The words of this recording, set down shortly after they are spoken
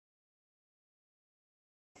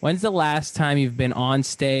When's the last time you've been on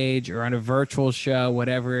stage or on a virtual show,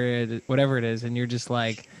 whatever it is, and you're just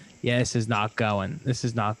like, yeah, this is not going. This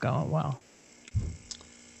is not going well.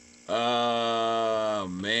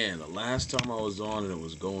 Man, the last time I was on and it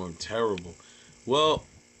was going terrible. Well,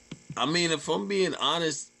 I mean, if I'm being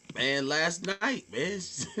honest, man, last night, man.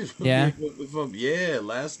 Yeah. Yeah,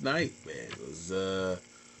 last night, man, was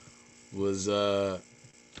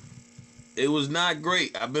it was not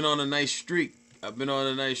great. I've been on a nice streak. I've been on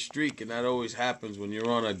a nice streak, and that always happens when you're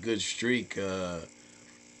on a good streak.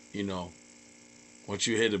 You know, once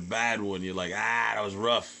you hit a bad one, you're like, that was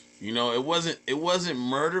rough. It wasn't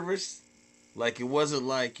murderous. Like it wasn't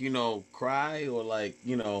like cry or like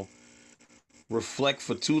reflect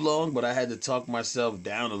for too long. But I had to talk myself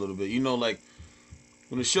down a little bit. Like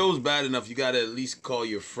when the show's bad enough, you gotta at least call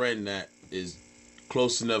your friend that is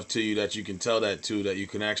close enough to you that you can tell that to, that you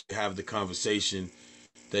can actually have the conversation,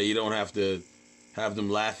 that you don't have to have them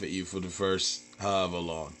laugh at you for the first however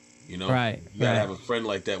long. Right. You gotta Right. have a friend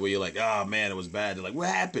like that where you're like, oh man, it was bad. They're like, what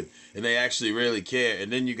happened? And they actually really care. And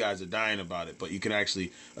then you guys are dying about it, but you can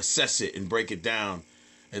actually assess it and break it down.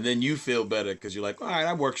 And then you feel better because you're like, all right,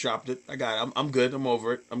 I workshopped it. I got it. I'm good. I'm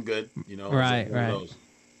over it. I'm good. It was like Right. one of Right. those.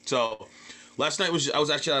 So last night I was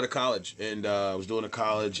actually out of college and I was doing a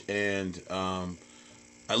college and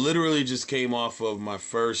I literally just came off of my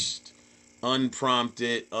first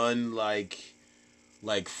unprompted,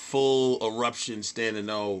 like full eruption standing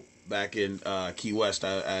O back in Key West.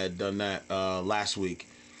 I had done that last week.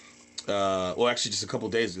 Well, actually, just a couple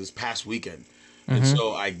days this past weekend. And Mm-hmm.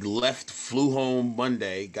 so I left, flew home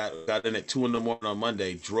Monday, got in at 2 in the morning on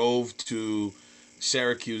Monday, drove to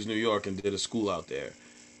Syracuse, New York, and did a school out there.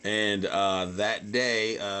 And that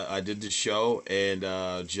day, I did the show, and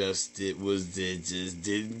it just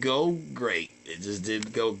didn't go great. It just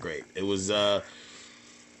didn't go great. It was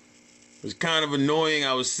kind of annoying.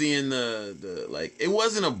 I was seeing the like it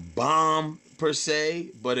wasn't a bomb per se,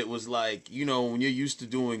 but it was like when you're used to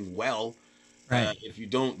doing well, Right. if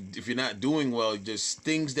you're not doing well, there's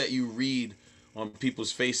things that you read on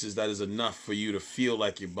people's faces that is enough for you to feel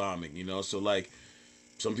like you're bombing. So like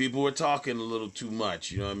some people were talking a little too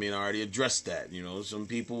much. You know what I mean? I already addressed that. Some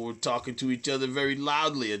people were talking to each other very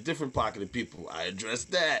loudly, a different pocket of people. I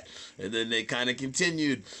addressed that. And then they kind of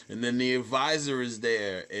continued. And then the advisor is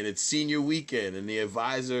there. And it's senior weekend. And the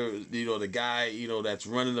advisor, the guy, that's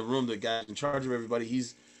running the room, the guy in charge of everybody,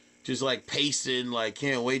 he's just like pacing, like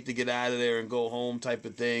can't wait to get out of there and go home type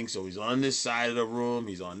of thing. So he's on this side of the room.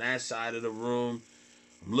 He's on that side of the room.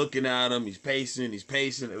 I'm looking at him. He's pacing. He's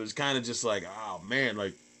pacing. It was kind of just like, oh man,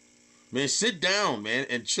 like, man, sit down, man,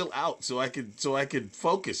 and chill out so I could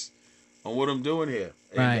focus on what I'm doing here.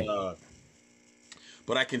 And Right.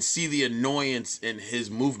 but I can see the annoyance in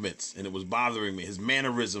his movements, and it was bothering me. His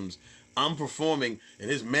mannerisms. I'm performing,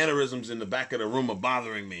 and his mannerisms in the back of the room are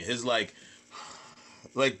bothering me. His like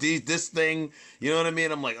this thing, you know what I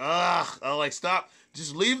mean? I'm like, I'm like, stop.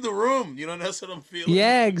 Just leave the room. That's what I'm feeling.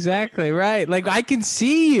 Yeah, exactly. Right. Like I can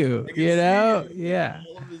see you, I can see him. Yeah.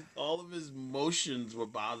 All of his motions were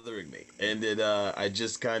bothering me, and I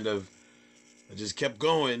just kept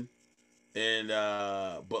going, and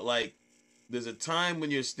but like, there's a time when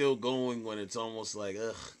you're still going when it's almost like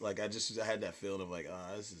ugh, like I had that feeling of like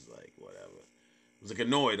this is like whatever. I was like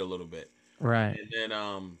annoyed a little bit, Right. and then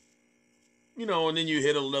and then you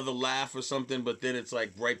hit another laugh or something, but then it's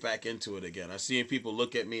like right back into it again. I see people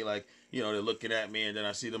look at me like, they're looking at me, and then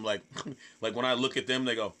I see them like, like when I look at them,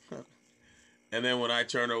 they go, and then when I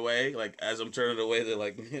turn away, like as I'm turning away, they're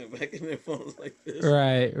like back in their phones like this.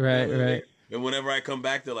 Right. You know Right. what I mean? Right. And whenever I come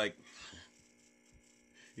back, they're like,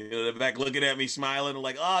 they're back looking at me, smiling, and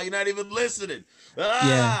like, oh, you're not even listening,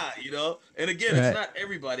 Yeah. And again, it's Right. not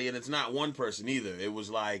everybody, and it's not one person either. It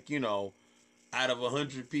was like, out of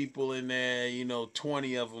 100 people in there,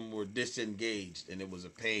 20 of them were disengaged, and it was a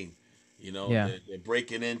pain. Yeah. They're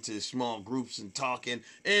breaking into small groups and talking,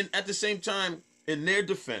 and at the same time, in their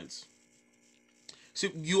defense,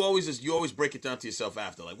 see, you always break it down to yourself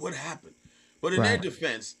after, like what happened. But in their Right.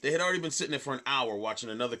 defense, they had already been sitting there for an hour watching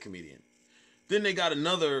another comedian. Then they got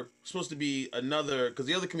supposed to be another, because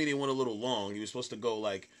the other comedian went a little long. He was supposed to go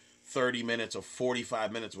like 30 minutes or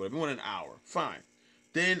 45 minutes, whatever. He went an hour. Fine.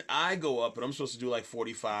 Then I go up and I'm supposed to do like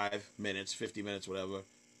 45 minutes, 50 minutes, whatever.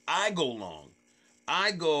 I go long.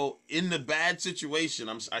 I go in the bad situation.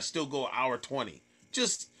 I still go an hour 20.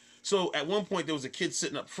 Just so at one point there was a kid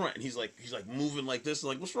sitting up front and he's like moving like this.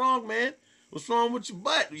 Like, what's wrong, man? What's wrong with your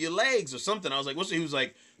butt, your legs or something? I was like, what's, he was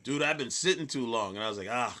like, dude, I've been sitting too long. And I was like,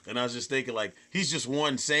 and I was just thinking like, he's just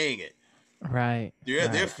one saying it. Right. They're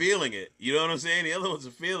Right. feeling it. You know what I'm saying? The other ones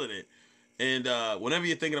are feeling it. And whenever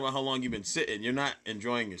you're thinking about how long you've been sitting, you're not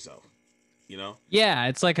enjoying yourself. You know? Yeah,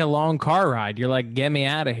 it's like a long car ride. You're like, get me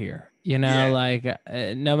out of here. You know, Yeah.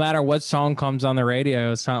 like no matter what song comes on the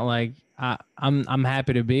radio, it's not like I'm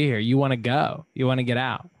happy to be here. You want to go. You want to get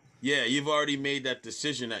out. Yeah, you've already made that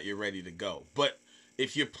decision that you're ready to go. But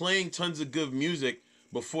if you're playing tons of good music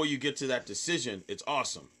before you get to that decision, it's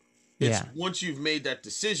awesome. It's Yeah. once you've made that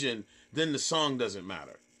decision, then the song doesn't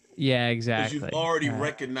matter. Yeah, Because you've exactly. already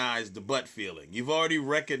recognized the butt feeling. You've already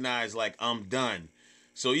recognized, like, I'm done.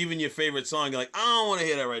 So even your favorite song, you're like, I don't want to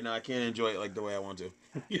hear that right now. I can't enjoy it like the way I want to.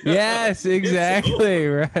 Yes, It's exactly.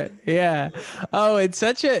 over. Right. Yeah. Oh, it's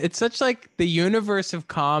such like the universe of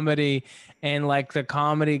comedy and like the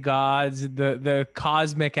comedy gods, the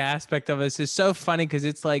cosmic aspect of this is so funny because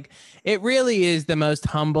it's like it really is the most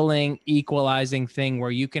humbling, equalizing thing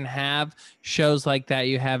where you can have shows like that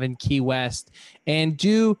you have in Key West and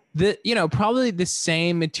do the, probably the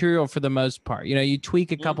same material for the most part. You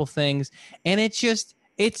tweak a Mm, couple things and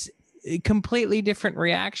it's completely different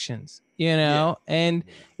reactions, yeah. and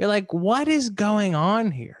you're like, what is going on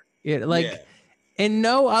here? Yeah. Like, in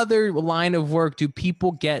no other line of work do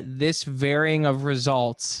people get this varying of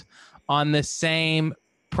results on the same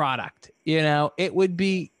product. It would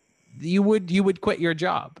be you would quit your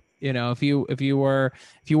job. If you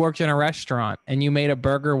worked in a restaurant and you made a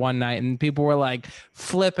burger one night and people were like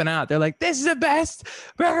flipping out, they're like, "This is the best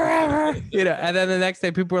burger ever," and then the next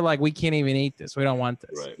day people were like, "We can't even eat this. We don't want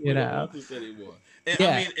this." Right. We don't want this anymore. And I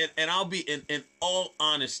Yeah. mean, and I'll be in all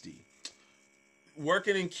honesty,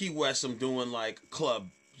 working in Key West, I'm doing like club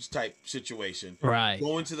type situation. Right.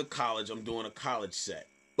 Going to the college, I'm doing a college set.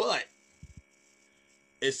 But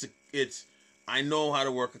it's I know how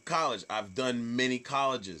to work a college. I've done many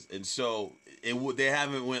colleges, and so they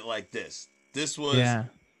haven't went like this. This was Yeah.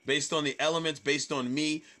 based on the elements, based on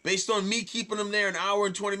me keeping them there an hour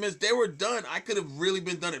and 20 minutes. They were done. I could have really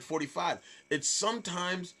been done at 45. It's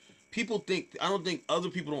sometimes people think, I don't think other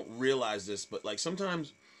people don't realize this, but like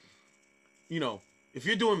sometimes, you know, if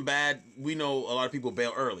you're doing bad, we know a lot of people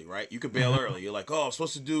bail early, right? You could bail Mhm. early. You're like, oh, I'm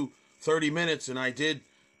supposed to do 30 minutes and I did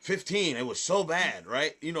 15. It was so bad,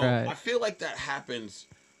 right? I Right. feel like that happens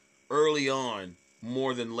early on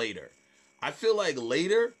more than later. I feel like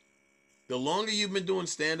later, the longer you've been doing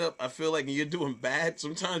stand up, I feel like when you're doing bad,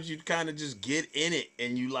 sometimes you kind of just get in it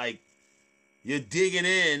and you're digging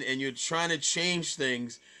in and you're trying to change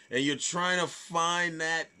things and you're trying to find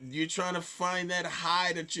that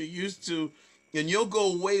high that you're used to, and you'll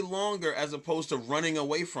go way longer as opposed to running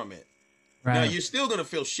away from it. Now Right. you're still gonna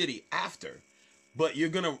feel shitty after, but you're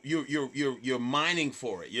mining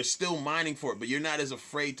for it. You're still mining for it, but you're not as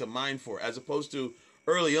afraid to mine for it as opposed to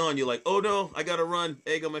early on. You're like, oh no, I gotta run,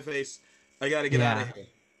 egg on my face, I gotta get out of Yeah.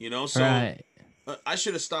 here. So Right. I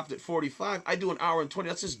should have stopped at 45. I do an hour and 20.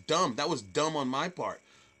 That's just dumb. That was dumb on my part.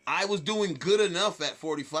 I was doing good enough at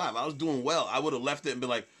 45. I was doing well. I would have left it and been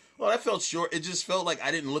like, well, that felt short. It just felt like I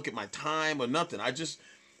didn't look at my time or nothing.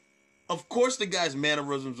 Of course, the guy's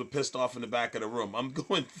mannerisms were pissed off in the back of the room. I'm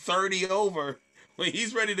going 30 over when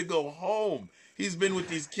he's ready to go home. He's been with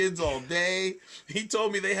these kids all day. He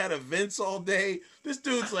told me they had events all day. This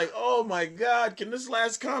dude's like, oh my God, can this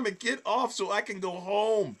last comic get off so I can go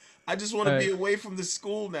home? I just want to be Right. away from the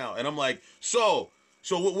school now. And I'm like, so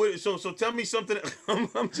tell me something.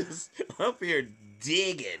 I'm just up here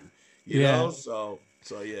digging, Yeah.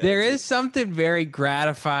 So yeah, There is something very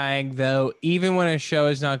gratifying, though, even when a show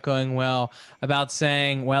is not going well, about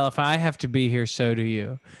saying, "Well, if I have to be here, so do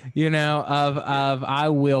you." yeah, Of I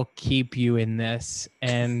will keep you in this,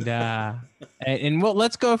 and well,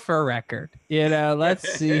 let's go for a record.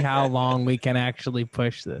 Let's see how long we can actually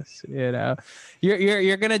push this.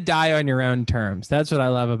 You're gonna die on your own terms. That's what I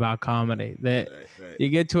love about comedy. That right, you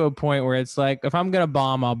get to a point where it's like, if I'm gonna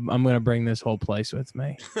bomb, I'm gonna bring this whole place with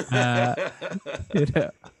me. Uh, you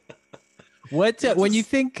know. What that's a when you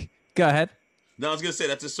think? Go ahead. No, I was gonna say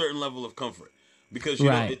that's a certain level of comfort because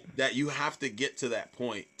Right. that you have to get to that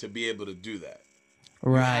point to be able to do that.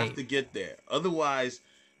 You have Right. to get there. Otherwise,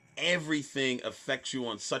 everything affects you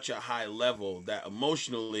on such a high level that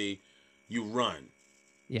emotionally you run.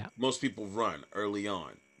 Yeah. Most people run early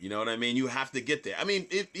on. You know what I mean? You have to get there. I mean,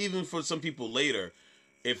 even for some people later,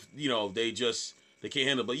 if they can't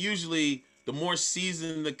handle. But usually, the more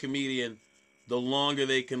seasoned the comedian, the longer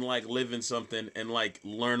they can like live in something and like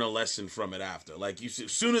learn a lesson from it after. Like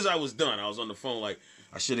as soon as I was done, I was on the phone like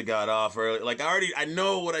I should have got off early. Like I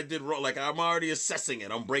know what I did wrong. Like I'm already assessing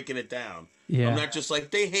it. I'm breaking it down. I'm Yeah. not just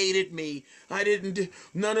like they hated me. I didn't do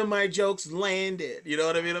none of my jokes landed. You know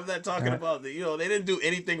what I mean? I'm not talking Right. about they didn't do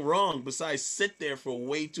anything wrong besides sit there for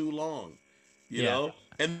way too long. You Yeah. know?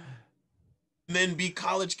 And then be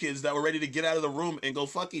college kids that were ready to get out of the room and go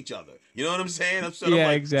fuck each other. You know what I'm saying? Instead of Yeah,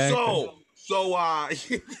 like, exactly.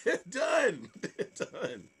 done,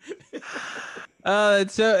 done.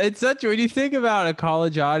 It's such when you think about a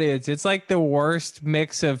college audience, it's like the worst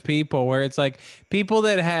mix of people where it's like people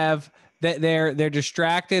that have that they're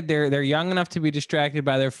distracted, they're young enough to be distracted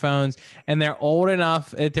by their phones, and they're old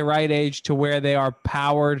enough at the right age to where they are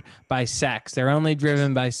powered by sex. They're only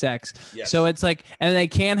driven by sex. So Yes. it's like, and they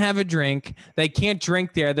can't have a drink. They can't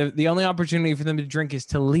drink there. The only opportunity for them to drink is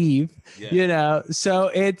to leave, Yeah. you know.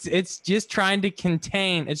 So it's just trying to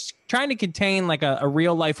contain, it's trying to contain like a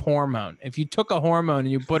real life hormone. If you took a hormone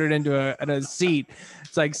and you put it into a seat,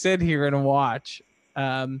 it's like sit here and watch.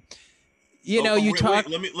 um you know, you Wait. talk.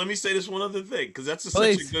 Let me say this one other thing because such a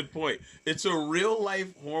Please. good point. It's a real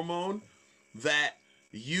life hormone that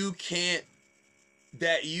you can't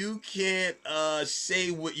say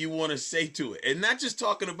what you want to say to it, and not just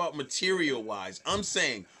talking about material wise. I'm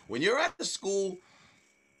saying when you're at the school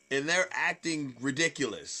and they're acting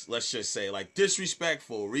ridiculous, let's just say like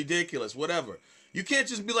disrespectful, ridiculous, whatever. You can't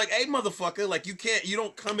just be like, "Hey, motherfucker!" Like you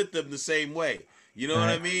don't come at them the same way. You know what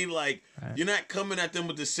I Right. mean? Like Right. you're not coming at them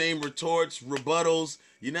with the same retorts, rebuttals.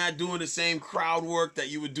 You're not doing the same crowd work that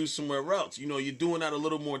you would do somewhere else. You know, you're doing that a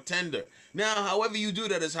little more tender. Now, however you do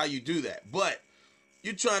that is how you do that. But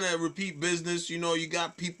you're trying to repeat business. You know, you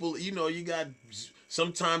got people. You know, you got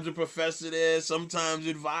sometimes a professor there, sometimes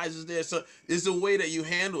advisors there. So there's a way that you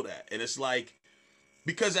handle that, and it's like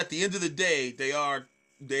because at the end of the day, they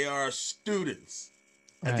are students.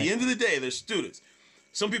 At the Right. end of the day, they're students.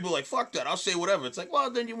 Some people are like, fuck that, I'll say whatever. It's like,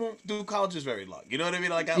 well, then you won't do colleges very long. You know what I mean?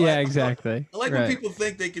 Like, Yeah, exactly. I like when Right. people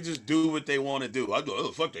think they can just do what they want to do. I go,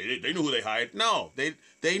 oh, fuck, they knew who they hired. No,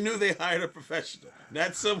 they knew they hired a professional,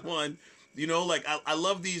 not someone, you know, like, I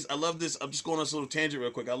love these, I love this. I'm just going on this little tangent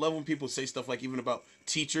real quick. I love when people say stuff like even about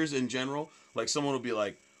teachers in general. Like, someone will be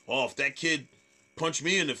like, oh, if that kid punched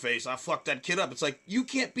me in the face, I fucked that kid up. It's like, you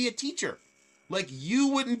can't be a teacher. Like you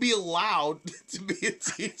wouldn't be allowed to be a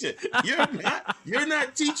teacher. You're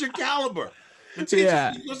not teacher caliber. The teacher's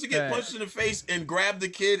Yeah. supposed to get Right. punched in the face and grab the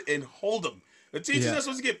kid and hold him. The teacher's Yeah. not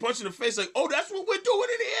supposed to get punched in the face like, oh, that's what we're doing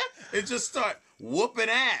in here, and just start whooping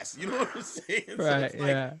ass. You know what I'm saying? So Right. it's like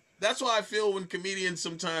Yeah. that's why I feel when comedians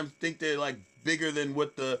sometimes think they're like bigger than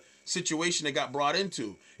what the situation they got brought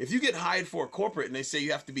into. If you get hired for a corporate and they say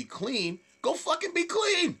you have to be clean, go fucking be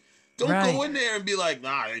clean. Don't Right. go in there and be like,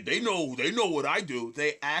 nah, they know what I do.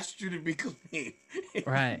 They asked you to be clean.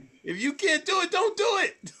 Right. If you can't do it, don't do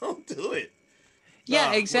it. Don't do it. Yeah,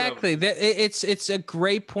 Whatever. exactly. It's a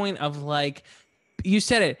great point of like you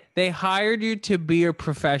said it. They hired you to be a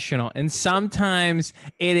professional, and sometimes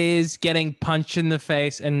it is getting punched in the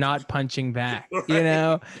face and not punching back. You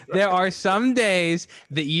know, there are some days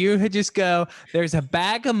that you just go, "There's a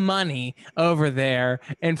bag of money over there,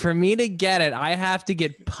 and for me to get it, I have to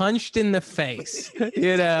get punched in the face."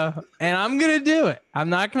 You know, and I'm gonna do it.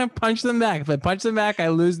 I'm not gonna punch them back. If I punch them back, I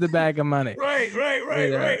lose the bag of money. Right.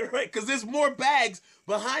 You know? Because there's more bags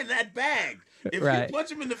behind that bag. If Right. you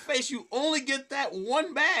punch him in the face, you only get that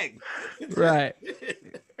one bag. Right.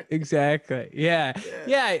 Exactly. Yeah.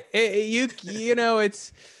 Yeah. You know,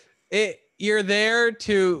 you're there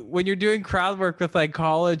to, when you're doing crowd work with like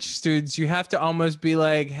college students, you have to almost be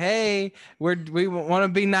like, hey, we want to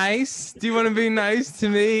be nice. Do you want to be nice to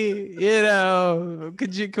me? You know,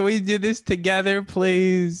 can we do this together,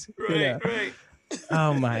 please? You know? Right.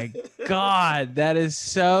 Oh my God. That is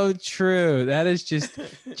so true. That is just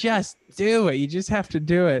do it. You just have to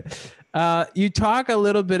do it. You talk a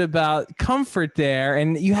little bit about comfort there,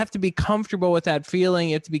 and you have to be comfortable with that feeling.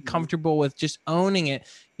 You have to be comfortable with just owning it.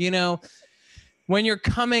 You know, when you're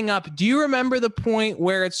coming up, do you remember the point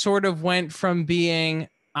where it sort of went from being,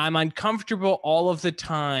 I'm uncomfortable all of the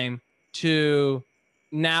time, to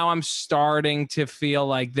now I'm starting to feel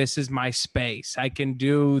like this is my space. I can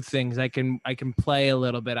do things. I can play a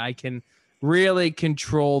little bit. I can really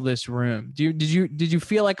control this room. Did you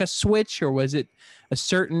feel like a switch, or was it a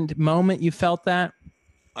certain moment you felt that?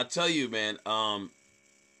 I tell you, man.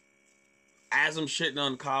 As I'm shitting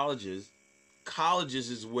on colleges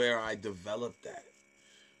is where I developed that.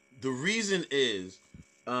 The reason is,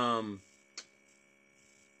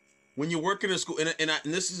 when you work in a school, and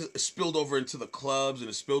this is spilled over into the clubs, and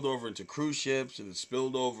it's spilled over into cruise ships, and it's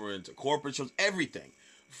spilled over into corporate shows, everything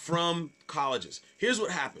from colleges. Here's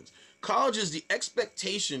what happens. Colleges, the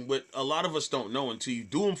expectation, what a lot of us don't know until you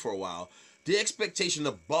do them for a while, the expectation,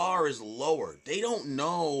 the bar is lower. They don't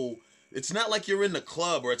know. It's not like you're in the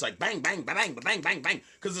club where it's like bang, bang, bang, bang, bang, bang.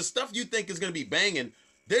 Because the stuff you think is going to be banging,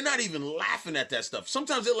 they're not even laughing at that stuff.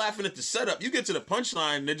 Sometimes they're laughing at the setup. You get to the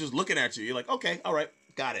punchline, they're just looking at you. You're like, okay, all right.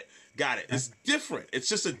 Got it. Got it. It's different. It's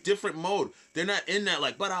just a different mode. They're not in that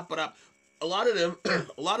like, but up. A lot of them,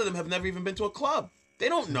 a lot of them have never even been to a club. They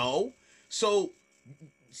don't know. So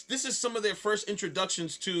this is some of their first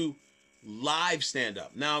introductions to live stand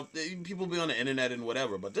up. Now, people be on the internet and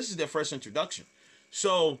whatever, but this is their first introduction.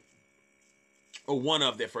 So, or one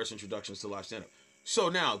of their first introductions to live stand up. So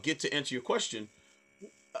now, get to answer your question.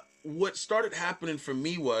 What started happening for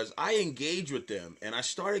me was I engaged with them, and I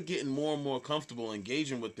started getting more and more comfortable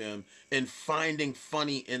engaging with them and finding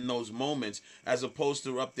funny in those moments, as opposed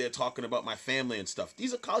to up there talking about my family and stuff.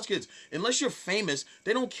 These are college kids. Unless you're famous,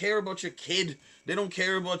 they don't care about your kid. They don't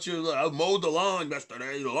care about your mowed the lawn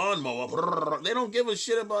yesterday, the lawnmower. They don't give a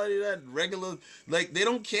shit about that regular. Like, they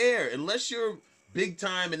don't care unless you're big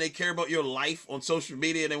time and they care about your life on social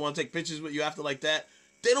media and they want to take pictures with you after like that.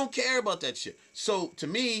 They don't care about that shit. So to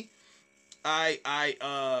me, I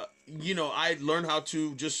learned how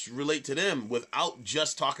to just relate to them without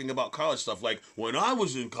just talking about college stuff. Like when I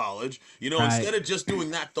was in college, instead of just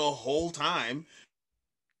doing that the whole time,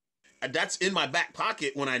 that's in my back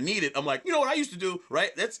pocket when I need it. I'm like, you know what I used to do,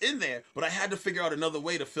 right? That's in there. But I had to figure out another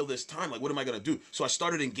way to fill this time. Like, what am I going to do? So I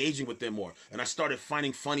started engaging with them more. And I started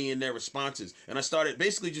finding funny in their responses. And I started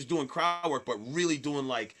basically just doing crowd work, but really doing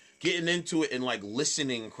like getting into it and like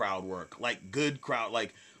listening crowd work, like good crowd,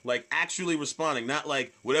 like actually responding, not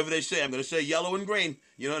like whatever they say. I'm going to say yellow and green.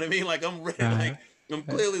 You know what I mean? Like I'm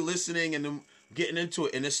clearly listening and I'm getting into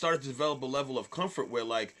it. And it started to develop a level of comfort where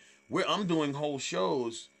I'm doing whole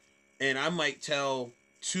shows and I might tell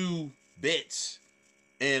 2 bits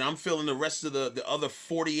and I'm filling the rest of the other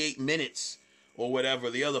 48 minutes or whatever,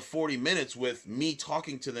 the other 40 minutes with me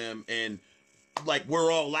talking to them, and like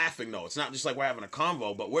we're all laughing though. It's not just like we're having a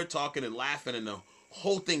convo, but we're talking and laughing and the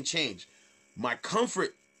whole thing changed. My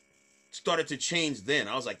comfort started to change then.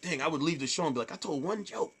 I was like, dang, I would leave the show and be like, I told one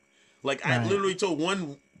joke. Like I literally told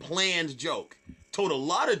one planned joke. Told a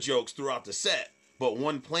lot of jokes throughout the set, but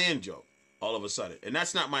one planned joke all of a sudden. And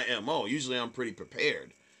that's not my MO. Usually I'm pretty prepared.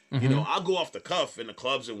 Mm-hmm. I'll go off the cuff in the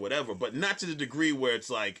clubs and whatever, but not to the degree where it's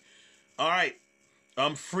like, all right,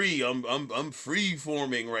 I'm free. I'm free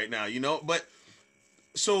forming right now, But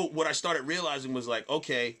so what I started realizing was like,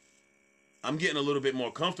 okay, I'm getting a little bit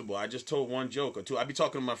more comfortable. I just told one joke or two. I'd be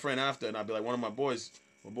talking to my friend after, and I'd be like, one of my boys,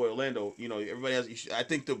 my boy Orlando, everybody has. I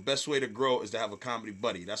think the best way to grow is to have a comedy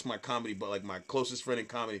buddy. That's my comedy, but like my closest friend in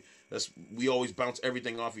comedy. We always bounce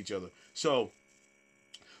everything off each other. So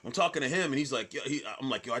I'm talking to him, and he's like, I'm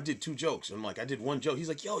like, yo, I did 2 jokes. I'm like, I did 1 joke. He's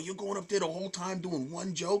like, yo, you're going up there the whole time doing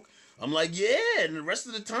 1 joke. I'm like, yeah, and the rest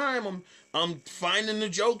of the time I'm finding the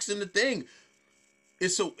jokes in the thing.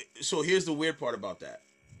 It's so here's the weird part about that.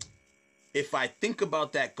 If I think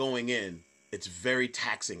about that going in, it's very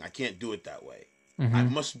taxing. I can't do it that way. Mm-hmm. I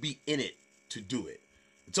must be in it to do it.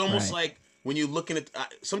 It's almost like when you're looking at,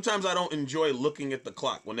 sometimes I don't enjoy looking at the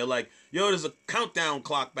clock. When they're like, yo, there's a countdown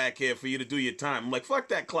clock back here for you to do your time. I'm like, fuck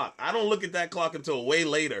that clock. I don't look at that clock until way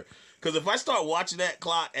later. Because if I start watching that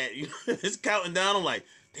clock and it's counting down, I'm like,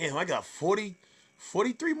 damn, I got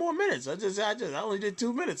 43 more minutes. I only did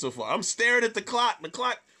 2 minutes so far. I'm staring at the clock.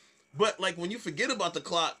 But like when you forget about the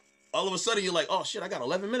clock, all of a sudden you're like, oh shit, I got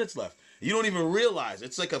 11 minutes left. You don't even realize.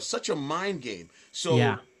 It's like such a mind game.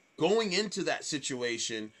 So going into that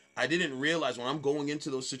situation, I didn't realize when I'm going into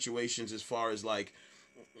those situations as far as like,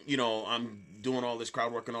 I'm doing all this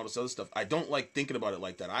crowd work and all this other stuff. I don't like thinking about it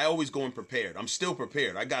like that. I always go in prepared. I'm still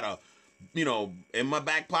prepared. I got in my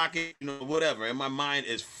back pocket, whatever. And my mind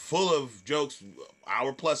is full of jokes,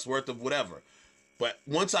 hour plus worth of whatever. But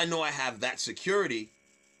once I know I have that security,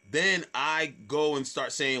 then I go and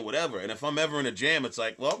start saying whatever. And if I'm ever in a jam, it's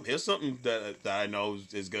like, well, here's something that I know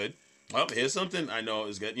is good. Well, here's something I know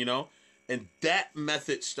is good, And that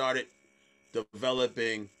method started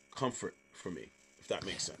developing comfort for me, if that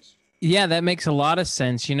makes sense. Yeah, that makes a lot of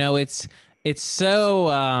sense. It's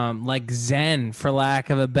so like Zen, for lack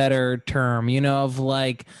of a better term, of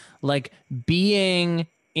like being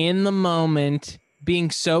in the moment,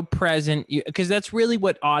 being so present, because that's really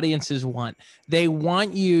what audiences want. They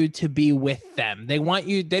want you to be with them. They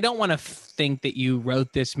don't want to think that you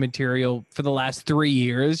wrote this material for the last 3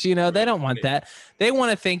 years. They don't want that. They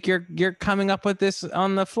want to think you're coming up with this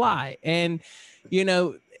on the fly. And,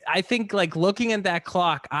 I think like looking at that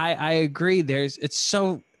clock, I agree. It's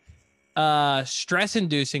so stress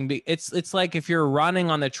inducing. It's like if you're running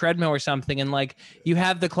on the treadmill or something and like you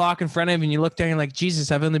have the clock in front of you and you look down and you're like,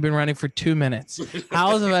 Jesus, I've only been running for 2 minutes.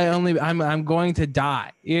 How is I'm going to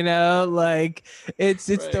die, like it's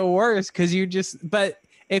right. The worst. Cause but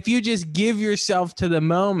if you just give yourself to the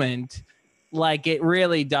moment, like it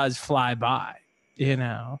really does fly by,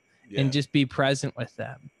 and just be present with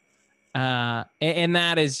them. And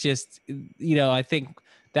that is just, I think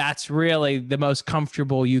that's really the most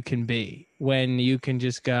comfortable you can be, when you can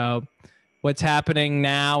just go, what's happening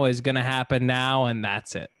now is going to happen now, and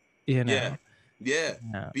that's it. Yeah. Yeah.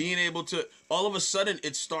 Yeah. Being able to, all of a sudden,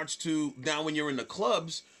 it starts to, now when you're in the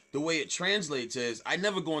clubs, the way it translates is I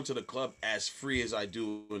never go into the club as free as I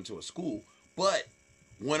do into a school. But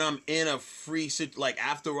when I'm in a free, like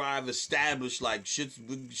after I've established, like shit's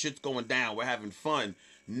going down, we're having fun.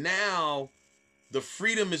 Now the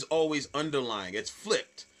freedom is always underlying. It's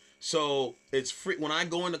flipped. So it's free. When I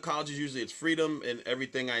go into colleges, usually it's freedom and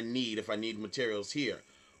everything I need if I need materials here.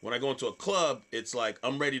 When I go into a club, it's like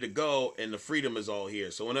I'm ready to go and the freedom is all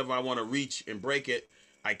here. So whenever I want to reach and break it,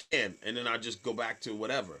 I can. And then I just go back to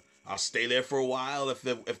whatever. I'll stay there for a while if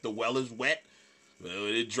the well is wet.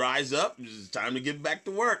 It dries up. It's time to get back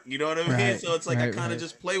to work. You know what I mean? Right, So it's like I kind of right.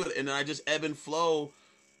 just play with it, and then I just ebb and flow,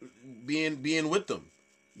 being with them.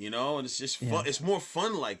 And it's just fun. Yeah. It's more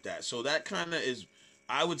fun like that. So that kind of is,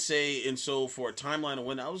 I would say. And so for a timeline of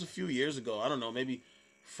when that was a few years ago, I don't know, maybe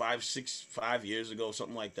 5 years ago,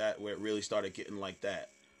 something like that, where it really started getting like that.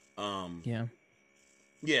 Yeah.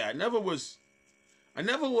 Yeah, I never was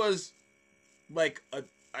like a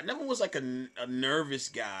I never was like a nervous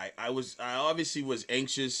guy. I obviously was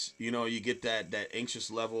anxious. You get that anxious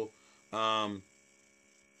level. Um,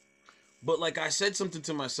 but like I said something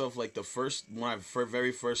to myself, like when I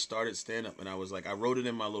very first started stand up, and I was like, I wrote it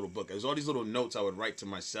in my little book. There's all these little notes I would write to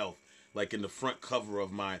myself, like in the front cover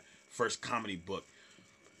of my first comedy book.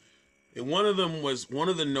 And one of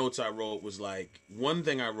the notes I wrote was like, one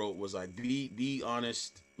thing I wrote was like, be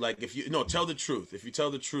honest. Like, tell the truth. If you tell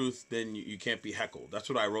the truth, then you can't be heckled. That's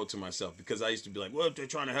what I wrote to myself, because I used to be like, well, if they're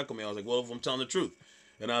trying to heckle me, I was like, well, if I'm telling the truth.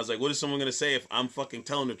 And I was like, what is someone going to say if I'm fucking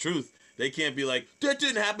telling the truth? They can't be like, that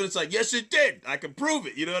didn't happen. It's like, yes, it did. I can prove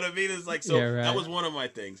it. You know what I mean? It's like, so Yeah, right. that was one of my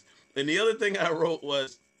things. And the other thing I wrote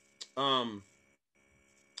was, what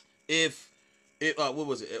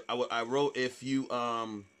was it? I wrote, if you, what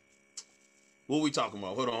are we talking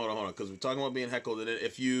about? Hold on. Because we're talking about being heckled. And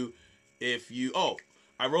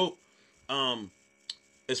I wrote,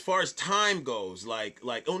 as far as time goes,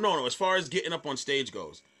 oh no, as far as getting up on stage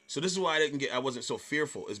goes. So this is why I wasn't so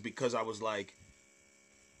fearful, is because I was like,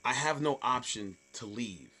 I have no option to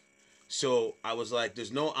leave. So I was like,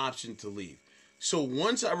 there's no option to leave. So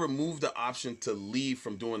once I remove the option to leave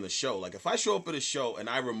from doing the show, like if I show up at a show and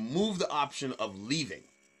I remove the option of leaving,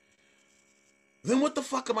 then what the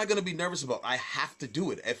fuck am I going to be nervous about? I have to do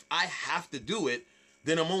it. If I have to do it,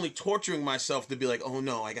 then I'm only torturing myself to be like, oh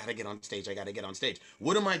no, I got to get on stage.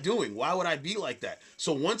 What am I doing? Why would I be like that?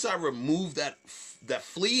 So once I remove that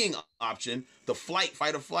fleeing option, the fight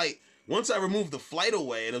or flight, once I removed the flight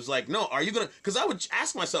away, and it was like, no, are you going to, because I would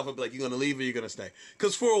ask myself, I'd be like, you going to leave or you going to stay?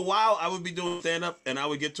 Because for a while I would be doing stand-up and I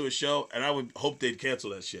would get to a show and I would hope they'd cancel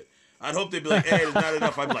that shit. I'd hope they'd be like, hey, there's not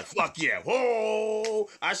enough. I'd be like, fuck yeah. Whoa,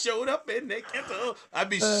 I showed up and they canceled. I'd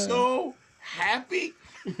be so happy.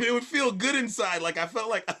 It would feel good inside. Like I felt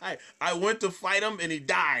like I went to fight him and he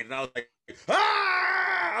died. And I was like,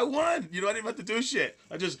 I won. I didn't have to do shit.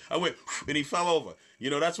 I went and he fell over.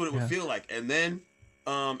 That's what it would feel like. And then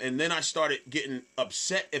I started getting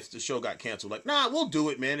upset if the show got canceled. Like, nah, we'll do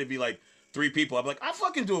it, man. It'd be like 3 people. I'd be like, I'll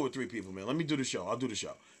fucking do it with 3 people, man. Let me do the show. I'll do the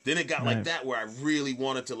show. Then it got like that where I really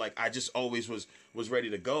wanted to, like, I just always was ready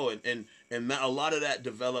to go. And a lot of that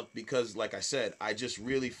developed because, like I said, I just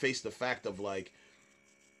really faced the fact of like,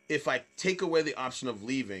 if I take away the option of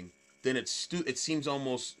leaving, then it seems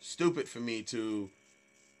almost stupid for me to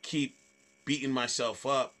keep beating myself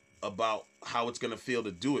up about how it's going to feel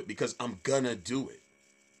to do it, because I'm going to do it.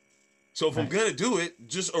 So if I'm going to do it,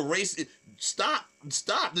 just erase it. Stop.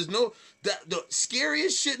 There's no, the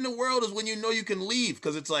scariest shit in the world is when you know you can leave,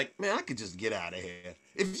 because it's like, man, I could just get out of here.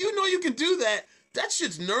 If you know you can do that, that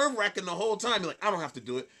shit's nerve-wracking the whole time. You're like, I don't have to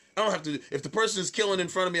do it. I don't have to. If the person is killing in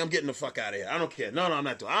front of me, I'm getting the fuck out of here. I don't care. No, I'm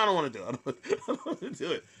not doing it. I don't want to do it. I don't want to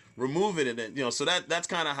do it. Remove it, and then, so that's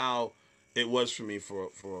kind of how it was for me for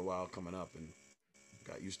a while coming up, and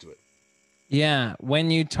got used to it. Yeah.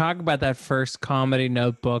 When you talk about that first comedy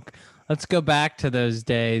notebook, let's go back to those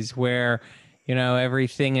days where,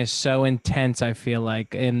 everything is so intense, I feel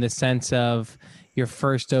like, in the sense of your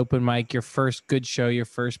first open mic, your first good show, your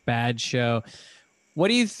first bad show. What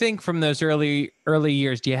do you think from those early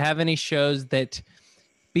years? Do you have any shows that,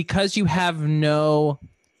 because you have no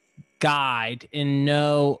guide and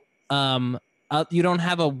no, you don't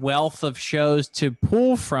have a wealth of shows to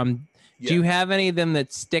pull from? Yeah. Do you have any of them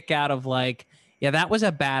that stick out of like, yeah, that was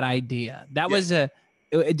a bad idea? That was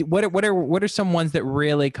what are some ones that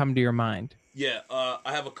really come to your mind? Yeah, I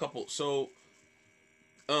have a couple. So,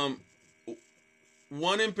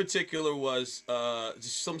 one in particular was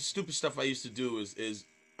just some stupid stuff I used to do is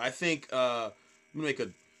I think I'm gonna make a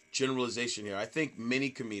generalization here. I think many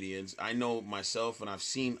comedians, I know myself and I've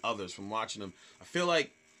seen others from watching them, I feel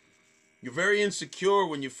like you're very insecure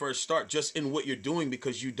when you first start just in what you're doing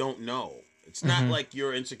because you don't know. It's not Mm-hmm. like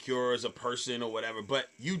you're insecure as a person or whatever, but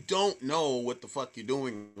you don't know what the fuck you're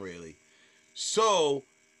doing really. So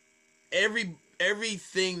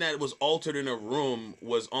everything that was altered in a room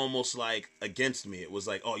was almost like against me. It was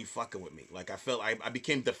like, oh, you fucking with me. Like I felt I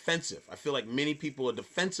became defensive. I feel like many people are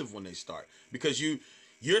defensive when they start because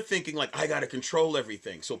you're thinking like I gotta control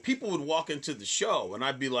everything. So people would walk into the show and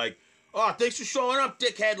I'd be like, oh, thanks for showing up,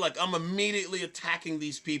 dickhead. Like I'm immediately attacking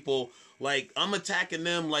these people. Like I'm attacking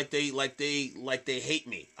them like they hate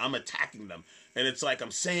me. I'm attacking them. And it's like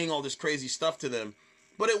I'm saying all this crazy stuff to them.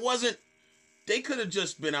 But it wasn't, they could have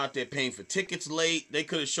just been out there paying for tickets late. They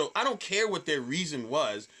could have showed. I don't care what their reason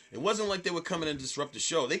was. It wasn't like they were coming in to disrupt the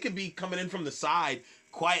show. They could be coming in from the side,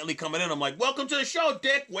 quietly coming in. I'm like, welcome to the show,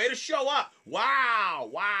 Dick. Way to show up.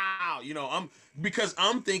 Wow, wow. You know, because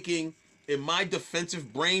I'm thinking in my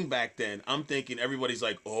defensive brain back then, I'm thinking everybody's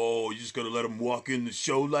like, oh, you're just gonna let him walk in the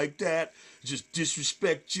show like that? Just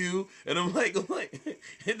disrespect you? And I'm like,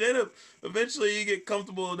 and then eventually you get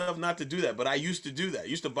comfortable enough not to do that. But I used to do that. It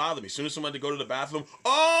used to bother me. As soon as somebody to go to the bathroom,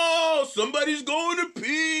 oh, somebody's going to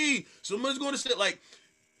pee. Somebody's going to sit. Like,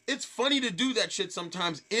 it's funny to do that shit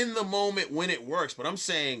sometimes in the moment when it works. But I'm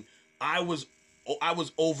saying I was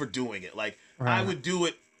overdoing it. Like I Right. would do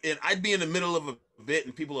it, and I'd be in the middle of a bit,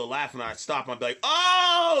 and people are laughing. I'd stop. And I'd be like,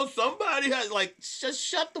 "Oh, somebody has like just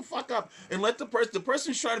shut the fuck up and let the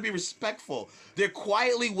person's trying to be respectful. They're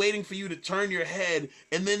quietly waiting for you to turn your head,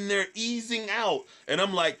 and then they're easing out. And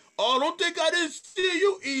I'm like, oh, don't think I didn't see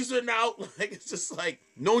you easing out. Like it's just like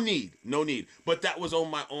no need, no need. But that was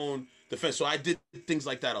on my own defense. So I did things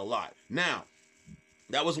like that a lot. Now,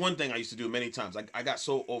 that was one thing I used to do many times. I got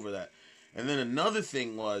so over that. And then another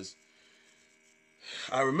thing was,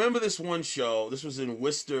 I remember this one show. This was in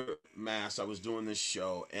Worcester, Mass. I was doing this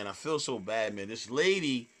show, and I feel so bad, man. This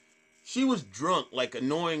lady, she was drunk, like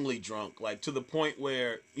annoyingly drunk, like to the point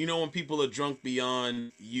where, you know, when people are drunk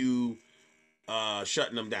beyond you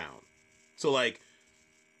shutting them down. So, like,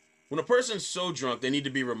 when a person's so drunk, they need to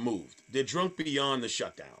be removed. They're drunk beyond the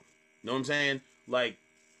shutdown. You know what I'm saying? Like,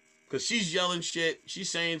 because she's yelling shit, she's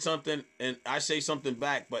saying something, and I say something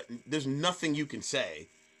back, but there's nothing you can say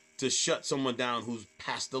to shut someone down who's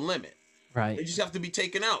past the limit. Right. They just have to be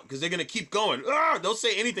taken out because they're going to keep going. Ah, they'll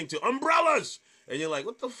say anything to umbrellas. And you're like,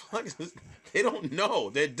 what the fuck is this? They don't know.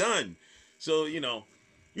 They're done. So, you know,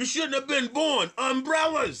 you shouldn't have been born.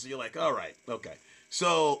 Umbrellas. You're like, all right, okay.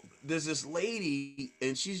 So there's this lady,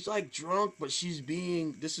 and she's like drunk, but she's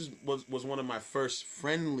being, was one of my first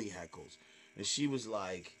friendly heckles. And she was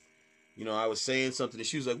like, you know, I was saying something, and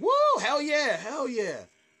she was like, whoa, hell yeah, hell yeah.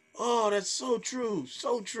 Oh, that's so true,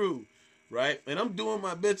 so true. Right? And I'm doing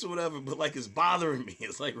my bits or whatever, but like it's bothering me.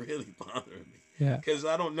 It's like really bothering me. Yeah. Cause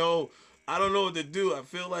I don't know what to do. I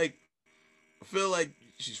feel like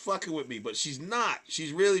she's fucking with me, but she's not.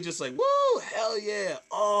 She's really just like, woo, hell yeah.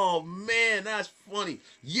 Oh man, that's funny.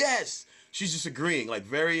 Yes. She's just agreeing, like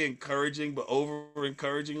very encouraging, but over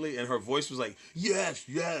encouragingly. And her voice was like, yes,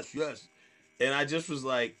 yes, yes. And I just was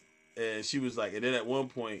like, and she was like, and then at one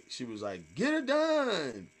point she was like, get it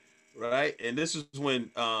done. Right? And this is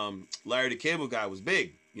when Larry the Cable Guy was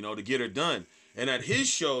big, you know, to get her done. And at his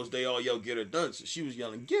shows, they all yell, get her done. So she was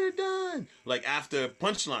yelling, get her done. Like after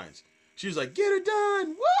punchlines. She was like, get her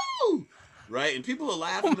done. Woo! Right? And people are Oh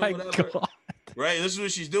laughing or my whatever. God. Right? And this is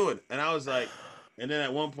what she's doing. And I was like, and then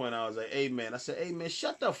at one point I was like, hey man,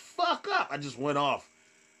 shut the fuck up. I just went off.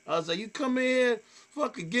 I was like, you come here,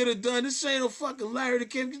 fucking get it done. This ain't no fucking Larry the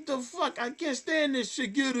Cable. Get the fuck, I can't stand this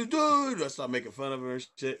shit. Get it done. I started making fun of her and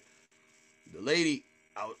shit. The lady,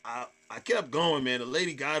 I kept going, man. The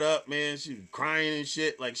lady got up, man. She was crying and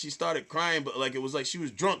shit. Like she started crying, but like it was like she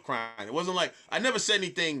was drunk crying. It wasn't like I never said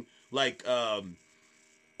anything like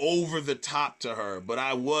over the top to her, but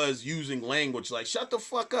I was using language like "shut the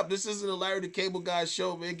fuck up." This isn't a Larry the Cable Guy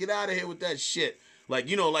show, man. Get out of here with that shit. Like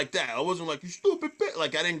you know, like that. I wasn't like you stupid bitch.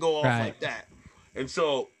 Like I didn't go off Right. like that. And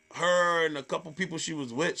so her and a couple people she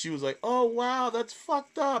was with, she was like, "Oh wow, that's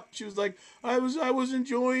fucked up." She was like, I was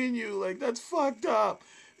enjoying you. Like that's fucked up."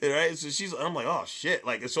 And, right? So I'm like, "Oh shit!"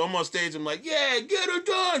 Like, so I'm on stage. I'm like, "Yeah, get her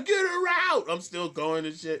done, get her out." I'm still going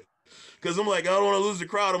and shit because I'm like, I don't want to lose the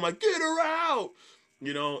crowd. I'm like, "Get her out,"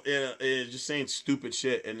 you know, and just saying stupid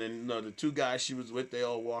shit. And then the two guys she was with, they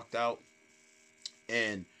all walked out.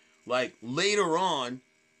 And like later on,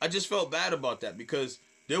 I just felt bad about that because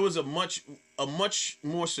there was a much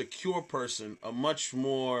more secure person, a much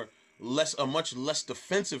more a much less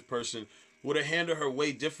defensive person, would have handled her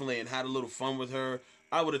way differently and had a little fun with her.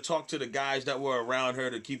 I would have talked to the guys that were around her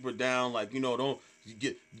to keep her down. Like, don't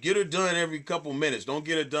get her done every couple minutes. Don't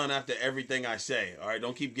get her done after everything I say. All right,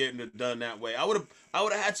 don't keep getting her done that way. I would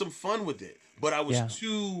have had some fun with it, but I was Yeah.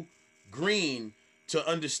 too green to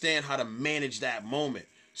understand how to manage that moment.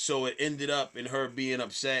 So it ended up in her being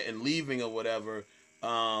upset and leaving or whatever.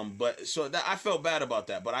 But so that I felt bad about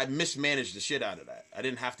that, but I mismanaged the shit out of that. I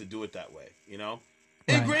didn't have to do it that way, And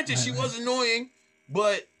Right. granted, Right. she Right. was annoying,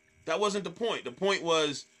 but that wasn't the point. The point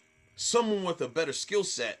was someone with a better skill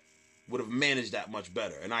set would have managed that much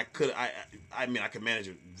better. And I mean, I could manage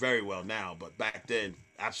it very well now, but back then,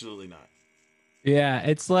 absolutely not. Yeah,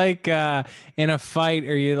 it's like in a fight,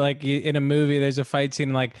 or in a movie, there's a fight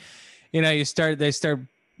scene, like, they start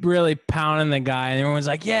really pounding the guy, and everyone's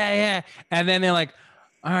like, yeah, yeah, and then they're like,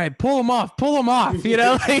 all right, pull him off,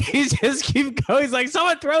 like he just keep going. He's like,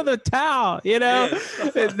 someone throw the towel, Yeah,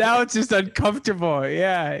 and now it's just uncomfortable.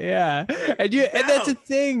 Yeah, yeah, yeah. and that's the Now,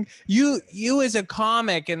 thing. You as a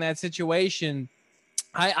comic in that situation,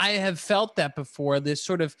 I have felt that before. This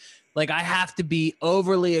sort of like, I have to be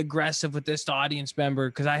overly aggressive with this audience member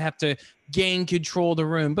because I have to gain control of the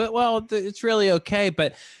room. But it's really okay.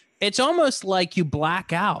 But it's almost like you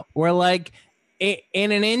black out, where like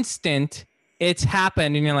in an instant it's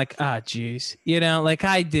happened, and you're like, oh, geez, like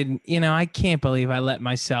I didn't, I can't believe I let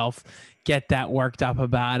myself get that worked up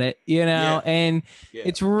about it, yeah, and yeah,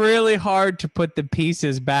 it's really hard to put the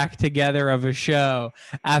pieces back together of a show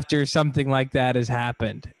after something like that has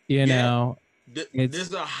happened. yeah. It's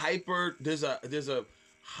There's a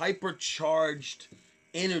hypercharged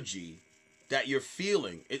energy that you're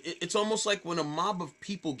feeling. It's almost like when a mob of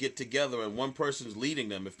people get together and one person's leading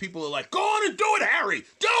them. If people are like, "Go on and do it, Harry,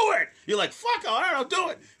 do it," you're like, "Fuck, all right, I'll do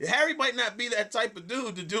it." Harry might not be that type of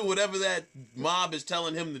dude to do whatever that mob is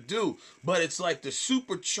telling him to do, but it's like the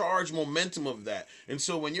supercharged momentum of that. And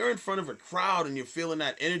so when you're in front of a crowd and you're feeling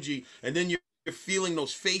that energy, and then you're feeling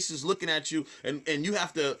those faces looking at you, and you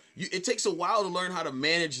have to, it takes a while to learn how to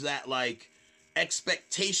manage that, like,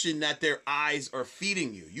 expectation that their eyes are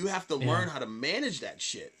feeding you. You have to yeah, learn how to manage that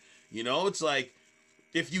shit. It's like,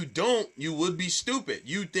 if you don't, you would be stupid.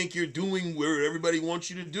 You think you're doing where everybody wants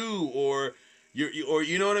you to do, or or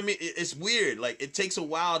you know what I mean? It's weird. Like, it takes a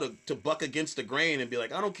while to buck against the grain and be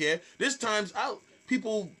like, I don't care. There's times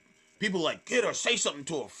people like, get her, say something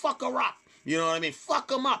to her, fuck her up. You know what I mean? Fuck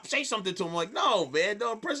them up. Say something to them. Like, no, man,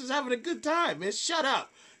 no, the person's having a good time, man. Shut up.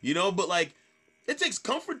 But like, it takes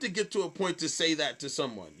comfort to get to a point to say that to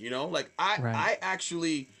someone. Like, right. I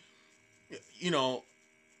actually, you know,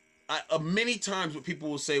 many times what people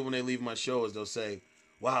will say when they leave my show is they'll say,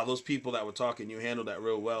 "Wow, those people that were talking, you handled that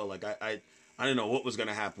real well. Like, I didn't know what was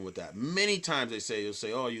gonna happen with that." Many times they'll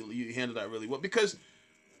say, "Oh, you handled that really well," because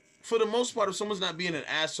for the most part, if someone's not being an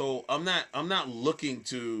asshole, I'm not looking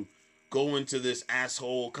to go into this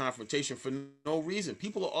asshole confrontation for no reason.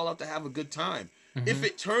 People are all out to have a good time. Mm-hmm. If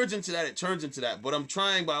it turns into that, it turns into that. But I'm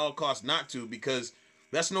trying by all costs not to, because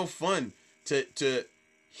that's no fun to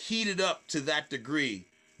heat it up to that degree.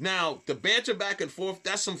 Now, the banter back and forth,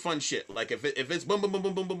 that's some fun shit. Like, if it's boom boom boom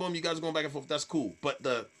boom boom boom boom, you guys are going back and forth, that's cool. But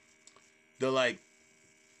the like,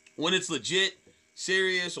 when it's legit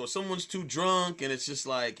serious, or someone's too drunk and it's just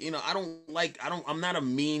like, I'm not a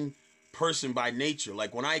mean person by nature.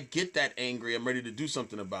 Like, when I get that angry, I'm ready to do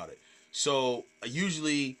something about it. So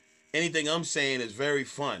usually anything I'm saying is very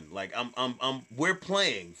fun. Like, we're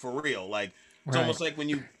playing for real. Like, it's Right. almost like when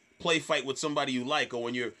you play fight with somebody you like, or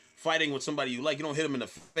when you're fighting with somebody you like, you don't hit them in the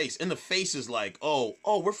face. In the face is like, oh,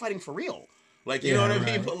 we're fighting for real. Like, you know Yeah. what I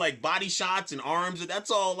mean? Right. But like, body shots and arms,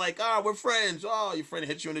 that's all like, we're friends. Oh, your friend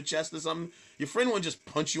hits you in the chest or something. Your friend wouldn't just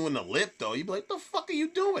punch you in the lip, though. You'd be like, the fuck are you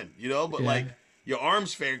doing? But Yeah. like, your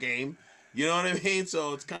arm's fair game. You know what I mean?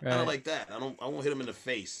 So it's kind of Right. like that. I won't hit him in the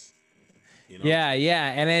face. You know? Yeah.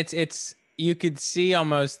 Yeah. And it's you could see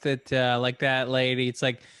almost that like that lady. It's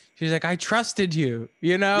like she's like, I trusted you.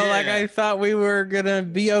 Like Yeah. I thought we were gonna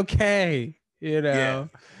be okay. Yeah.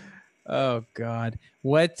 Oh God.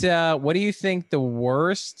 What do you think the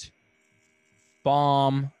worst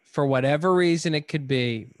bomb, for whatever reason it could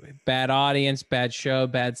be, bad audience, bad show,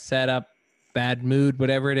 bad setup, bad mood,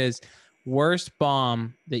 whatever it is, worst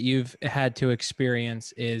bomb that you've had to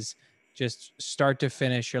experience is just start to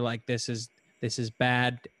finish, you're like, this is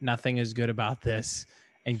bad, nothing is good about this,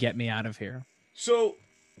 and get me out of here. So,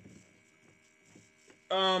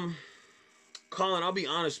 um, Colin, I'll be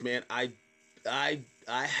honest, man. I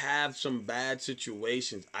have some bad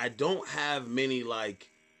situations. I don't have many, like,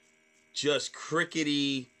 just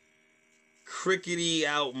crickety crickety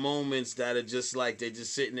out moments that are just like they're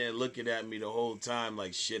just sitting there looking at me the whole time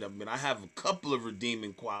like shit. I mean, I have a couple of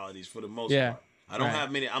redeeming qualities for the most Yeah. part. I don't Right.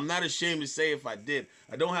 have many. I'm not ashamed to say if I did.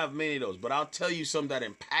 I don't have many of those, but I'll tell you some that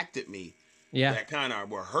impacted me Yeah. that kind of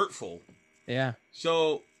were hurtful. Yeah.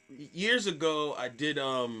 So years ago, I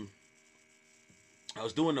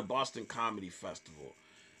was doing the Boston Comedy Festival,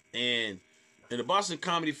 and in the Boston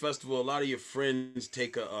Comedy Festival, a lot of your friends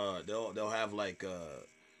take they'll have like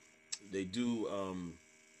they do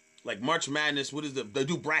like March Madness. What is they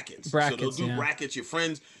do brackets? So they'll Brackets. do Yeah. brackets. Your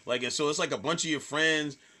friends like, and so it's like a bunch of your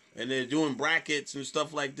friends, and they're doing brackets and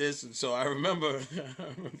stuff like this. And so I remember,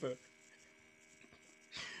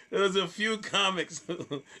 there was a few comics,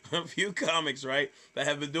 right, that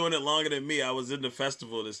have been doing it longer than me. I was in the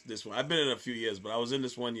festival this one. I've been in a few years, but I was in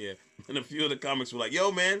this one year, and a few of the comics were like,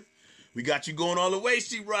 "Yo, man, we got you going all the way,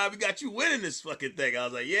 C-Rod. We got you winning this fucking thing." I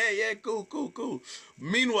was like, yeah, cool.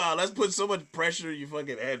 Meanwhile, let's put so much pressure in your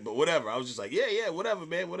fucking head, but whatever. I was just like, yeah, whatever,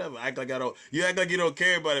 man, whatever. You act like you don't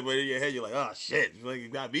care about it, but in your head, you're like, oh, shit. You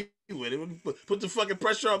got me with it. Put the fucking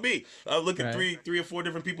pressure on me. I was looking at three or four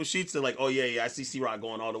different people's sheets. They're like, oh, yeah, I see C-Rod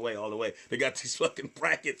going all the way. They got these fucking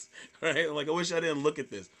brackets, right? I'm like, I wish I didn't look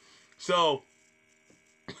at this. So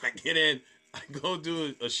I get in. I go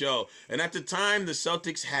do a show, and at the time the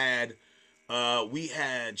Celtics had, we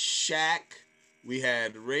had Shaq, we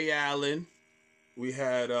had Ray Allen, we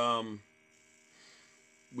had I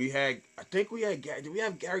think we had did we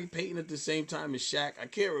have Gary Payton at the same time as Shaq? I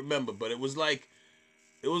can't remember, but it was like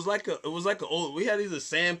an old. We had either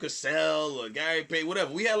Sam Cassell or Gary Payton,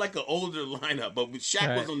 whatever. We had like an older lineup, but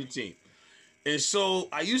Shaq was on the team. And so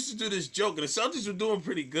I used to do this joke, and the Celtics were doing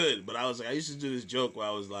pretty good, but I used to do this joke where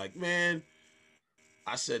I was like, man,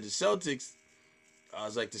 I said the Celtics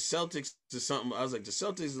is something. I was like, the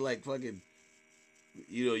Celtics are like fucking,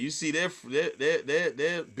 you see their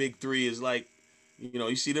big three is like,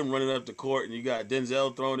 you see them running up the court, and you got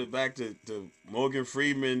Denzel throwing it back to Morgan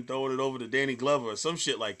Freeman, throwing it over to Danny Glover or some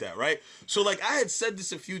shit like that, right? So like I had said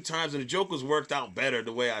this a few times, and the joke was worked out better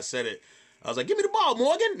the way I said it. I was like, give me the ball,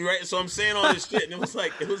 Morgan, right? So I'm saying all this shit, and it was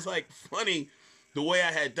like funny the way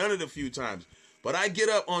I had done it a few times. But I get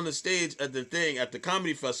up on the stage at the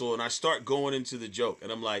comedy festival, and I start going into the joke.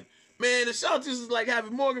 And I'm like, man, the Celtics is like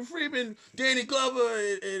having Morgan Freeman, Danny Glover,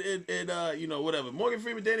 and whatever. Morgan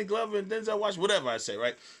Freeman, Danny Glover, and Denzel Washington, whatever I say,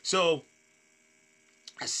 right? So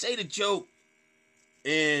I say the joke,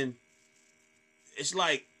 and it's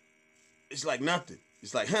like nothing.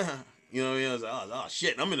 It's like, you know what I mean? I was like, oh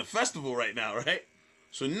shit, I'm in a festival right now, right?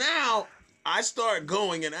 So now I start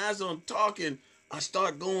going, and as I'm talking, I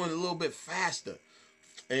start going a little bit faster,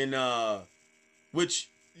 and which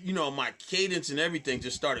my cadence and everything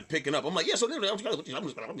just started picking up. I'm like, yeah, so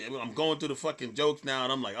I'm going through the fucking jokes now,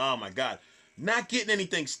 and I'm like, oh my god, not getting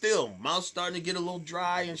anything still. Mouth starting to get a little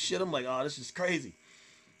dry and shit. I'm like, oh, this is crazy.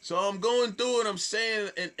 So I'm going through and I'm saying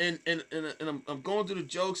and I'm going through the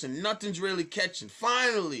jokes, and nothing's really catching.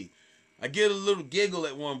 Finally, I get a little giggle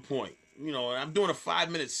at one point. And I'm doing a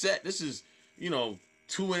 5-minute set. This is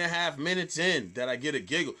 2.5 minutes in that I get a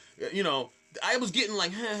giggle. I was getting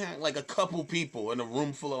like a couple people in a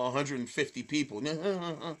room full of 150 people. Those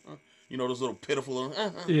little pitiful.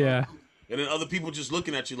 Yeah. And then other people just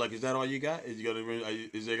looking at you like, is that all you got?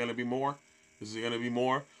 Is there gonna be more? Is there gonna be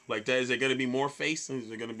more like that? Is there gonna be more face? Is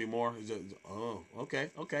there gonna be more? Oh, okay.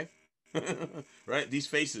 Right, these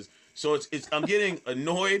faces. So it's I'm getting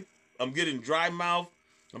annoyed. I'm getting dry mouth.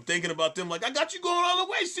 I'm thinking about them like, I got you going all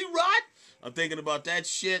the way, C-Rod. I'm thinking about that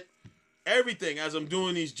shit. Everything as I'm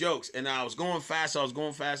doing these jokes, and I was going fast,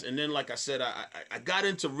 and then like I said, I got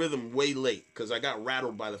into rhythm way late because I got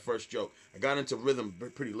rattled by the first joke. I got into rhythm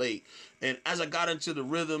pretty late, and as I got into the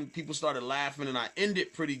rhythm, people started laughing, and I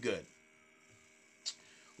ended pretty good.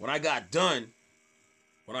 When I got done,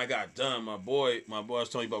 my boy I was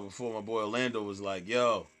telling you about before, my boy Orlando was like,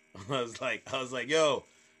 yo, I was like, yo,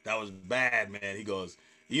 that was bad, man. He goes,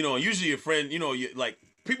 usually your friend, you like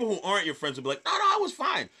people who aren't your friends will be like, no, I was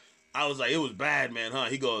fine. I was like, it was bad, man, huh?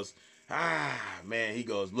 He goes, man. He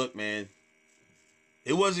goes, look, man,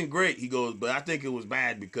 it wasn't great. He goes, but I think it was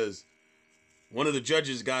bad because one of the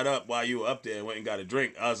judges got up while you were up there and went and got a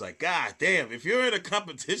drink. I was like, God damn, if you're in a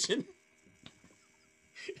competition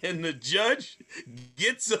and the judge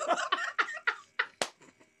gets up,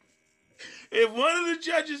 if one of the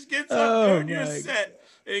judges gets up during your set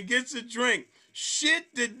and gets a drink,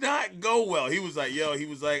 shit did not go well. He was like,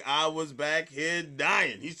 I was back here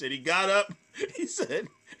dying. He said he got up. He said,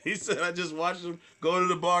 I just watched him go to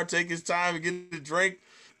the bar, take his time and get a drink.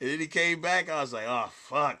 And then he came back. I was like, oh,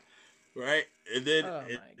 fuck. Right? And then,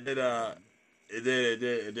 And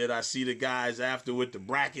then I see the guys after with the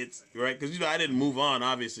brackets, right? Because I didn't move on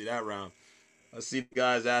obviously that round. I see the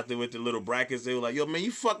guys after with the little brackets. They were like, "Yo, man,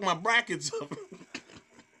 you fucked my brackets up."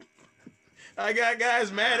 I got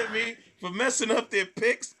guys mad at me for messing up their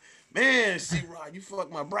picks. Man, C-Rod, you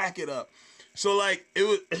fucked my bracket up. So like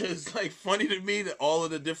it's like funny to me that all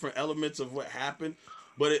of the different elements of what happened,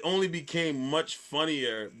 but it only became much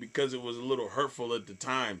funnier because it was a little hurtful at the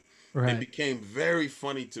time. It Right. became very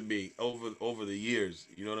funny to me over the years.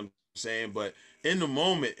 You know what I'm saying? But in the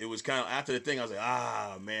moment, it was kind of after the thing. I was like,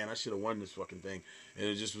 ah, man, I should have won this fucking thing, and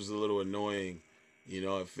it just was a little annoying. It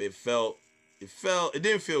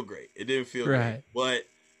didn't feel great. It didn't feel great. Right. But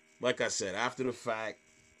like I said, after the fact,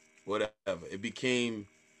 whatever, it became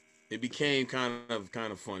kind of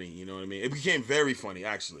funny. You know what I mean? It became very funny,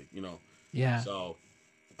 actually. Yeah. So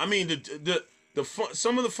I mean,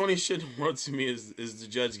 some of the funny shit in the world to me is the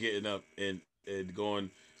judge getting up and going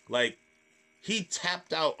like he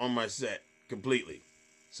tapped out on my set completely.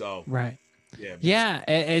 So Right. yeah, Yeah.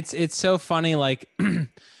 It's so funny. Like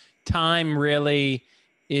time really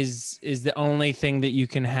is the only thing that you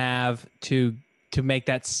can have to make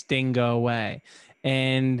that sting go away.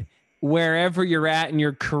 And wherever you're at in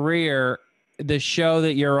your career, the show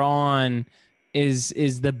that you're on is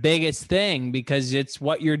the biggest thing because it's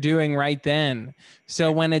what you're doing right then. So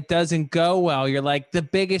right, when it doesn't go well, you're like, the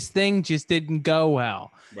biggest thing just didn't go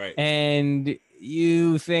well. right, And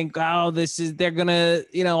you think, oh, they're gonna,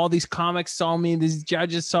 all these comics saw me, these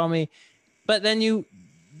judges saw me. But then you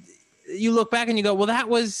look back and you go, well,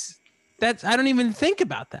 that's I don't even think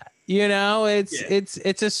about that. It's yeah.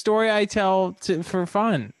 it's a story I tell for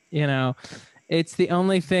fun. It's the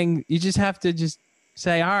only thing. You just have to just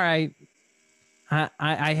say, all right,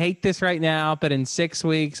 I hate this right now, but in 6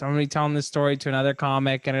 weeks I'm gonna be telling this story to another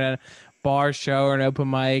comic and a bar show or an open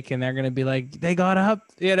mic, and they're gonna be like, they got up.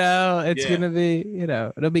 It's Yeah. gonna be,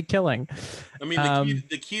 it'll be killing. I mean, Um,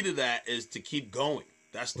 the key to that is to keep going.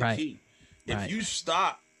 That's the right, key. If right, you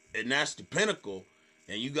stop and that's the pinnacle,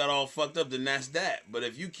 and you got all fucked up, then that's that. But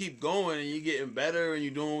if you keep going and you're getting better and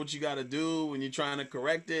you're doing what you got to do and you're trying to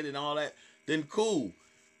correct it and all that, then cool.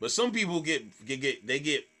 But some people they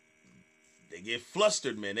get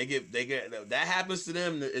flustered, man. They get that happens to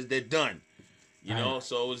them. They're done. right.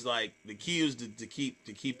 So it's like the key is to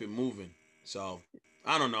keep it moving. So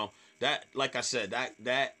I don't know that. Like I said,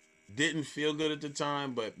 that didn't feel good at the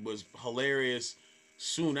time, but was hilarious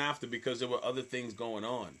soon after because there were other things going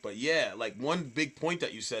on. But yeah, like one big point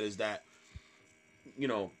that you said is that you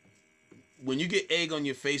know when you get egg on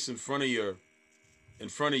your face in front of your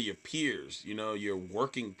peers, your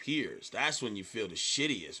working peers, that's when you feel the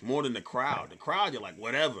shittiest more than the crowd. The crowd, you're like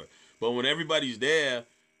whatever, but when everybody's there,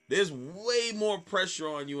 there's way more pressure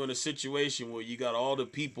on you in a situation where you got all the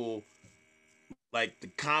people like the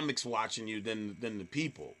comics watching you than the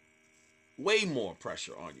people. Way more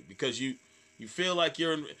pressure on you because you feel like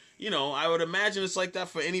you're in, I would imagine it's like that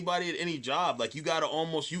for anybody at any job. Like you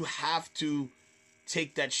have to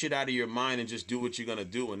take that shit out of your mind and just do what you're gonna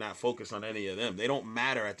do and not focus on any of them. They don't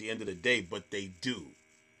matter at the end of the day, but they do.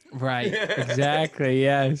 Right. Exactly.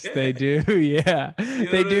 Yes, they do. Yeah. You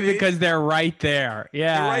know They what I do mean? because they're right there. They're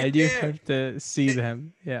Yeah. right And you there. have to see And,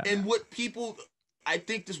 them. Yeah. and what people, I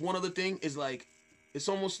think this one other thing is like, it's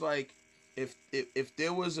almost like if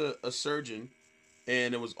there was a surgeon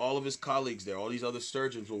and it was all of his colleagues there, all these other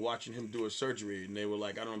surgeons were watching him do a surgery, and they were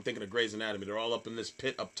like, I don't know, I'm thinking of Grey's Anatomy. They're all up in this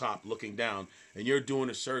pit up top looking down, and you're doing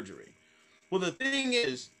a surgery. Well, the thing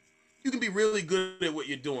is, you can be really good at what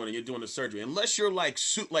you're doing, and you're doing the surgery. Unless you're like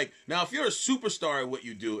now, if you're a superstar at what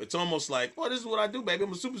you do, it's almost like, well, this is what I do, baby.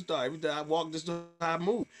 I'm a superstar. Every day I walk, this is how I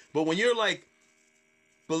move. But when you're like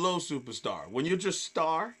below superstar, when you're just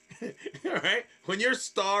star, right? When you're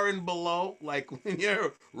star and below, like when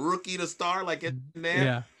you're rookie to star, like in there,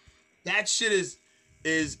 Yeah. that shit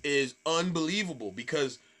is unbelievable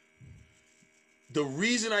because the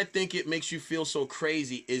reason I think it makes you feel so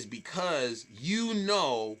crazy is because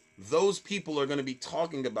those people are going to be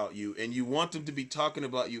talking about you and you want them to be talking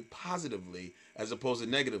about you positively as opposed to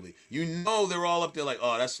negatively. They're all up there like,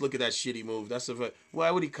 oh, look at that shitty move.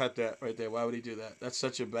 Why would he cut that right there? Why would he do that? That's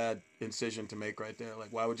such a bad incision to make right there. Like,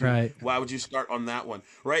 Right. why would you start on that one?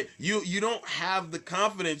 Right? You don't have the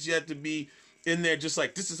confidence yet to be in there just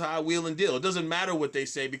like, this is how I wheel and deal. It doesn't matter what they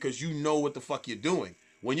say because you know what the fuck you're doing.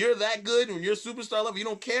 When you're that good, when you're superstar level, you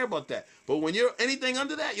don't care about that. But when you're anything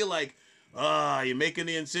under that, you're like, you're making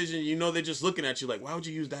the incision. They're just looking at you like, why would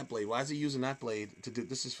you use that blade? Why is he using that blade to do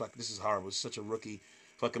this? This is horrible. It's such a rookie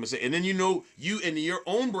fucking mistake. And then you in your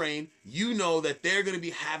own brain, that they're gonna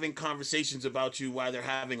be having conversations about you while they're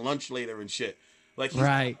having lunch later and shit. Like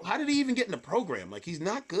Right. how did he even get in the program? Like he's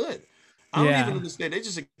not good. I don't even understand. They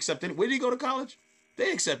just accept any. Where did he go to college?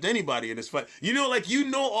 They accept anybody in this fight. You know, like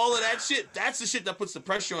all of that shit. That's the shit that puts the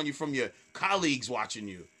pressure on you from your colleagues watching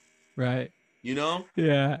you. Right. You know?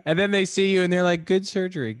 Yeah. And then they see you and they're like, good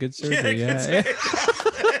surgery. Good surgery. Yeah.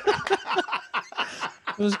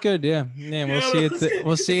 It was good. Yeah. Yeah.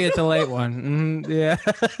 We'll see you at the late one. Yeah.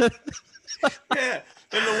 Yeah.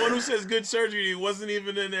 And the one who says good surgery, he wasn't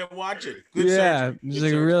even in there watching. Good surgery. Good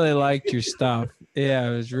surgery. Really liked your stuff. Yeah,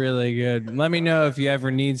 it was really good. Let me know if you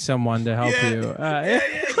ever need someone to help you. Yeah.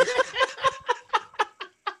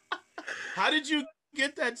 How did you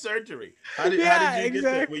get that surgery? How did you get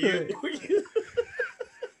that?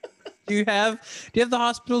 Do you have the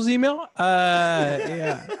hospital's email?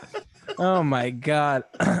 Yeah. Oh my God.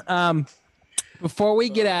 Before we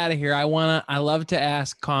get out of here, I love to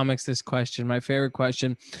ask comics this question, my favorite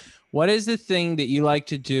question. What is the thing that you like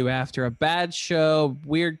to do after a bad show,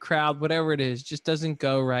 weird crowd, whatever it is, just doesn't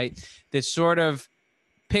go right, that sort of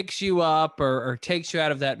picks you up or takes you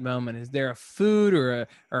out of that moment? Is there a food or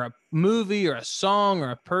a movie or a song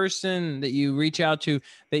or a person that you reach out to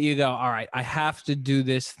that you go, all right, I have to do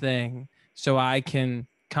this thing so I can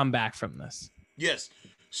come back from this? Yes.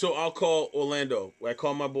 So I'll call Orlando. I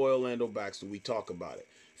call my boy Orlando Baxter. We talk about it.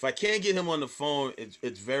 If I can't get him on the phone, it's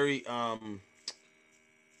very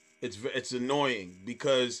it's annoying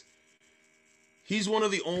because he's one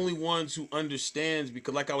of the only ones who understands,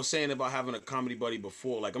 because like I was saying about having a comedy buddy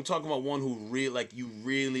before, like I'm talking about one who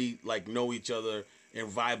really know each other and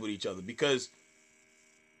vibe with each other, because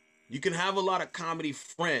you can have a lot of comedy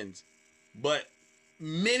friends, but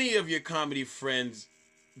many of your comedy friends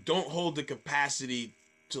don't hold the capacity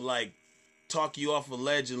to like talk you off a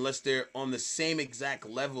ledge unless they're on the same exact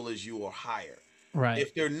level as you or higher. Right.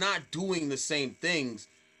 If they're not doing the same things,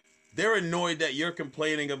 they're annoyed that you're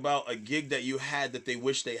complaining about a gig that you had that they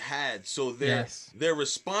wish they had. So their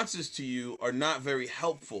responses to you are not very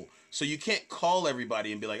helpful. So you can't call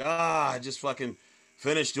everybody and be like, I just fucking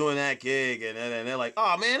finished doing that gig. And they're like,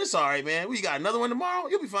 oh, man, it's all right, man. We got another one tomorrow.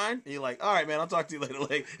 You'll be fine. And you're like, all right, man, I'll talk to you later.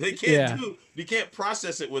 Like you can't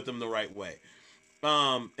process it with them the right way.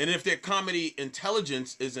 And if their comedy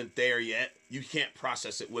intelligence isn't there yet, you can't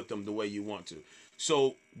process it with them the way you want to.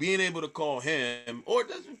 So being able to call him, or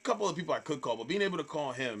there's a couple of people I could call, but being able to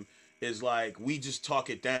call him is like, we just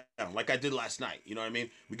talk it down like I did last night. You know what I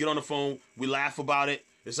mean? We get on the phone, we laugh about it.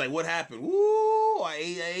 It's like, what happened? Woo,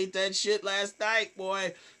 I ate that shit last night,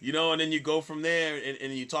 boy. You know, and then you go from there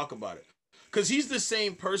and you talk about it. Because he's the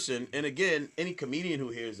same person. And again, any comedian who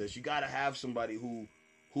hears this, you got to have somebody who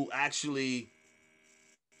actually...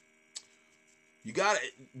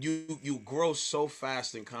 You grow so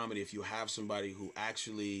fast in comedy if you have somebody who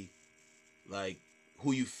actually, like,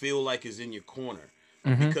 who you feel like is in your corner.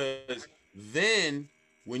 Mm-hmm. Because then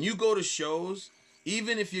when you go to shows,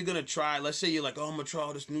 even if you're gonna try, let's say you're like, oh, I'm gonna try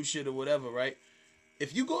all this new shit or whatever, right?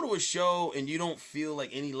 If you go to a show and you don't feel like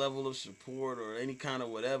any level of support or any kind of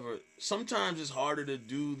whatever, sometimes it's harder to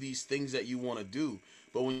do these things that you want to do.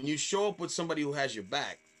 But when you show up with somebody who has your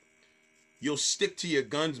back, you'll stick to your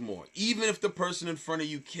guns more, even if the person in front of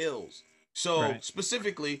you kills. So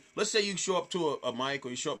specifically, let's say you show up to a mic or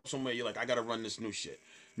you show up somewhere, you're like, I got to run this new shit.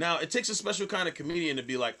 Now, it takes a special kind of comedian to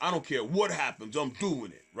be like, I don't care what happens, I'm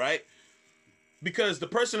doing it, right? Because the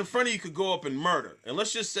person in front of you could go up and murder. And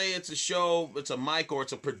let's just say it's a show, it's a mic, or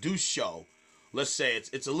it's a produced show. Let's say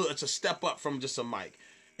it's a step up from just a mic.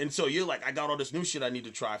 And so you're like, I got all this new shit I need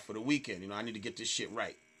to try for the weekend. You know, I need to get this shit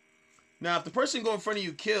right. Now, if the person going in front of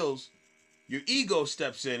you kills, your ego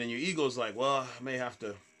steps in and your ego's like, well, I may have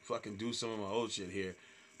to fucking do some of my old shit here.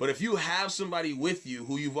 But if you have somebody with you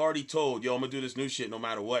who you've already told, yo, I'm gonna do this new shit no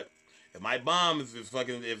matter what. It might bomb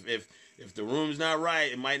if the room's not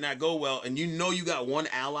right, it might not go well. And you know you got one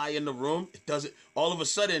ally in the room, it doesn't, all of a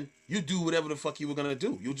sudden, you do whatever the fuck you were gonna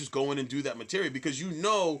do. You'll just go in and do that material because you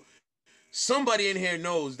know somebody in here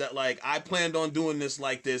knows that, like, I planned on doing this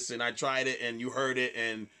like this and I tried it and you heard it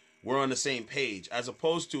and we're on the same page. As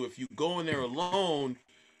opposed to if you go in there alone,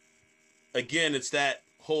 again, it's that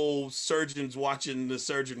whole surgeons watching the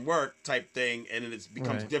surgeon work type thing, and it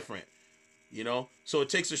becomes different, you know? So it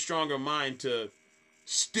takes a stronger mind to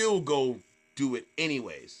still go do it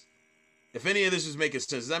anyways. If any of this is making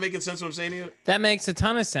sense. Is that making sense what I'm saying to you? That makes a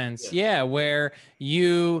ton of sense. Yeah, where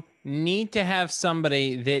you need to have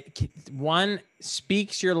somebody that, one,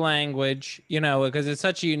 speaks your language, you know, because it's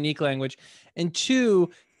such a unique language, and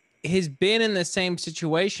two, has been in the same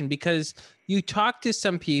situation. Because you talk to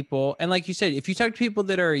some people, and like you said, if you talk to people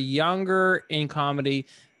that are younger in comedy,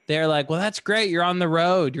 they're like, well, that's great. You're on the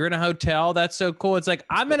road. You're in a hotel. That's so cool. It's like,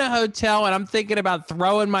 I'm in a hotel and I'm thinking about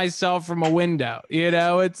throwing myself from a window.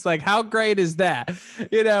 It's like, how great is that?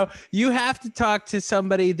 You have to talk to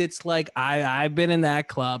somebody that's like, I've been in that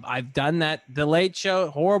club. I've done that. The Late Show,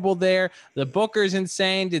 horrible there. The Booker's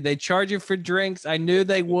insane. Did they charge you for drinks? I knew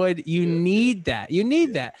they would. You need that. You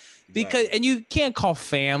need that. Because, Exactly. and you can't call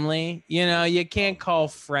family, you can't call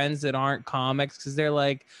friends that aren't comics because they're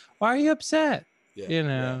like, why are you upset? Yeah, You yeah.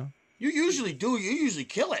 know? You usually do. You usually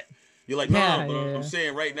kill it. You're like, no, Yeah, but I'm yeah.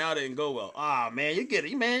 saying right now it didn't go well. Ah, man, you get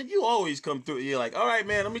it, man. You always come through. You're like, all right,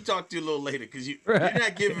 man, let me talk to you a little later because you're Right.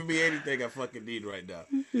 not giving me anything I fucking need right now.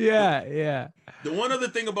 The, Yeah, yeah. the one other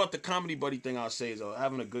thing about the comedy buddy thing I'll say is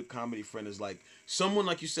having a good comedy friend is like someone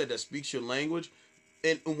like you said that speaks your language.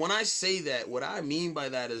 And when I say that, what I mean by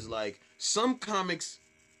that is like some comics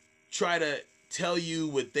try to tell you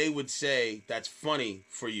what they would say that's funny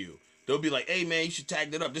for you. They'll be like, hey man, you should tag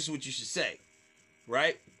that up. This is what you should say.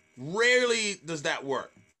 Right? Rarely does that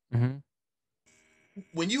work. Mm-hmm.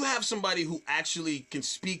 When you have somebody who actually can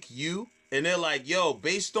speak you and they're like, yo,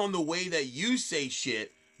 based on the way that you say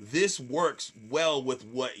shit, this works well with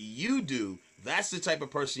what you do. That's the type of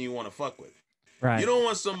person you want to fuck with. You Right. don't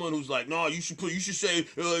want someone who's like, no, you should say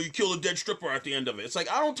you kill a dead stripper at the end of it. It's like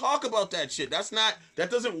I don't talk about that shit. That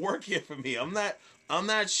doesn't work here for me. I'm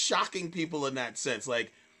not shocking people in that sense.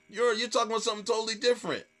 Like you're talking about something totally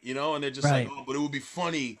different, and they're just like, Right. oh, but it would be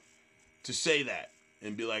funny to say that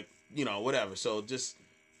and be like, whatever. So just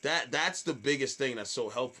that's the biggest thing that's so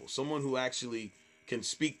helpful. Someone who actually can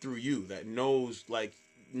speak through you that knows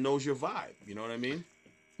your vibe. You know what I mean?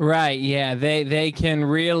 Right. Yeah. They can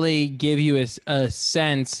really give you a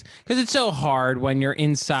sense because it's so hard when you're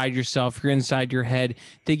inside yourself, you're inside your head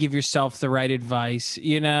to give yourself the right advice.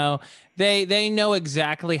 They know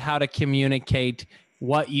exactly how to communicate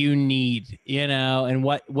what you need, and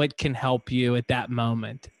what can help you at that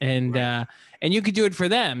moment. Right. And you could do it for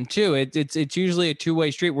them too. It's usually a two-way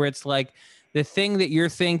street where it's like the thing that you're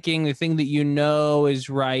thinking, the thing that is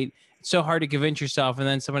right. It's so hard to convince yourself. And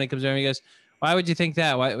then somebody comes over and he goes, why would you think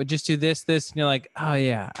that? Why would just do this? And you're like, oh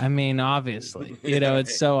yeah. I mean, obviously, it's Right.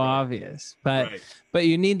 so Right. obvious, but Right.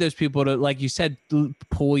 you need those people to, like you said,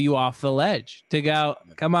 pull you off the ledge to go,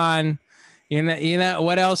 come on.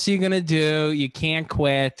 What else are you going to do? You can't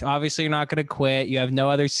quit. Obviously you're not going to quit. You have no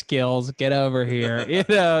other skills. Get over here.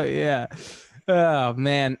 Yeah. Oh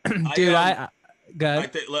man, I dude, good. I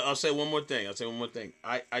think I'll say one more thing.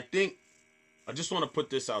 I think I just want to put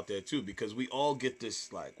this out there too because we all get this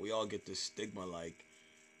stigma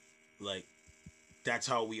like that's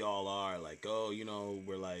how we all are like oh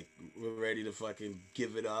we're ready to fucking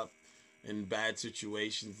give it up in bad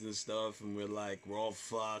situations and stuff and we're all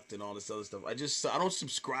fucked and all this other stuff. I don't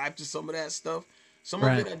subscribe to some of that stuff. Some of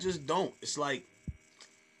Right. it I just don't. It's like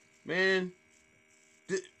man,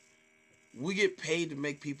 th- we get paid to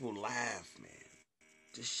make people laugh, man.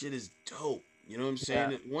 This shit is dope. You know what I'm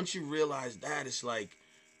saying? Yeah. Once you realize that, it's like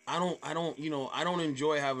I don't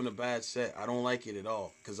enjoy having a bad set. I don't like it at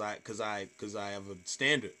all because I have a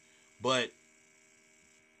standard. But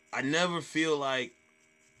I never feel like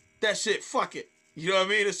that shit. Fuck it. You know what I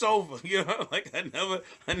mean? It's over. Like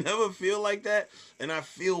I never feel like that, and I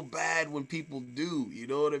feel bad when people do. You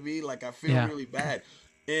know what I mean? Like I feel Yeah. really bad,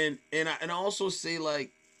 and I also say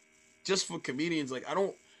like just for comedians, like I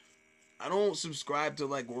don't subscribe to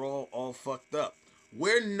like we're all fucked up.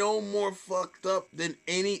 We're no more fucked up than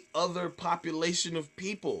any other population of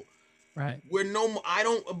people. Right. We're no more, I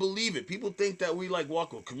don't believe it. People think that we like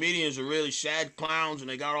walk with comedians are really sad clowns and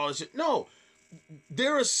they got all this shit. No,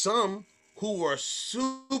 there are some who are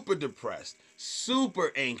super depressed,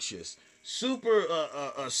 super anxious, super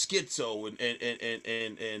schizo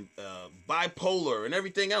and bipolar and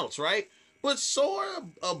everything else, right? But so are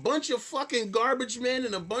a bunch of fucking garbage men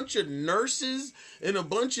and a bunch of nurses and a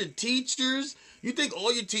bunch of teachers. You think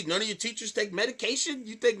none of your teachers take medication?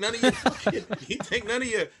 You think none of your you think none of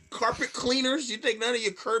your carpet cleaners? You think none of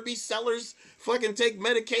your Kirby sellers fucking take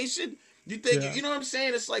medication? You think Yeah. you know what I'm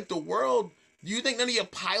saying? It's like the world. You think none of your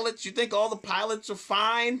pilots? You think all the pilots are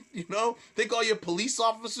fine? Think all your police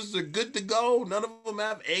officers are good to go? None of them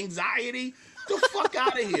have anxiety? Get the fuck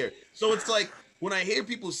out of here. So it's like when I hear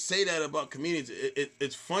people say that about comedians,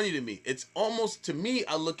 it's funny to me. It's almost to me,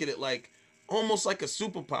 I look at it like almost like a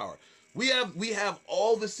superpower. We have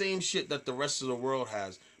all the same shit that the rest of the world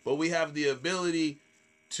has, but we have the ability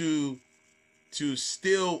to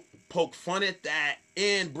still poke fun at that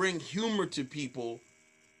and bring humor to people,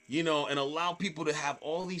 and allow people to have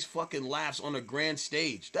all these fucking laughs on a grand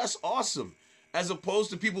stage. That's awesome. As opposed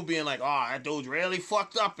to people being like, oh, that dude's really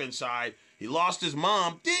fucked up inside. He lost his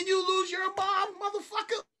mom. Did you lose your mom,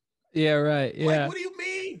 motherfucker? Yeah, right. Like, Yeah. what do you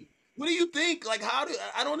mean? What do you think? Like, I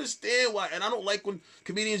don't understand why, and I don't like when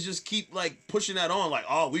comedians just keep like pushing that on, like,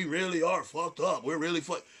 oh, we really are fucked up. We're really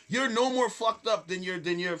fucked. You're no more fucked up than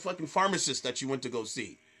your fucking pharmacist that you went to go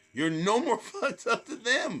see. You're no more fucked up than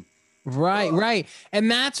them. Right, Ugh. right. And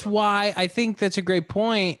that's why I think that's a great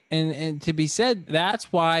point, and to be said, that's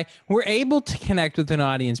why we're able to connect with an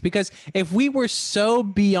audience, because if we were so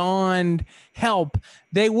beyond help,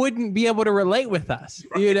 they wouldn't be able to relate with us.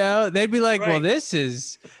 You Right, know, they'd be like, "Well, right, this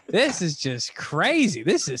is just crazy.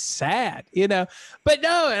 This is sad." You know, but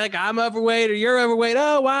no, like, I'm overweight or you're overweight.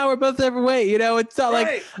 Oh, wow, we're both overweight. You know, it's not like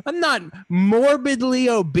right. I'm not morbidly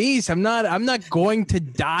obese. I'm not going to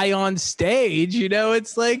die on stage. You know,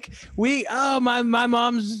 it's like my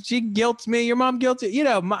mom's, she guilts me. Your mom guilts you. You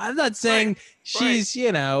know, I'm not Right, saying right. she's,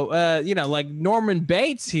 like Norman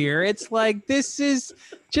Bates here. It's like, this is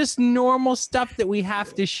just normal stuff that we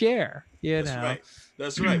have to share, you That's know? right.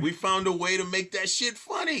 That's right. We found a way to make that shit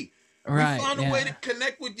funny. We Right. found a way to Yeah.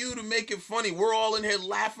 connect with you to make it funny. We're all in here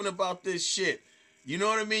laughing about this shit. You know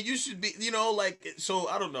what I mean? You should be, like, so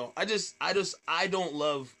I don't know. I don't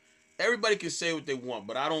love, everybody can say what they want,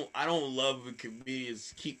 but I don't love when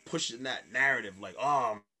comedians keep pushing that narrative like,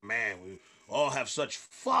 oh man, we all have such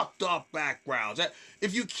fucked up backgrounds.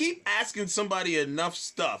 If you keep asking somebody enough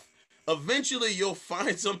stuff, eventually you'll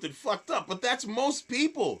find something fucked up. But that's most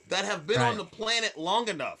people that have been on Right. the planet long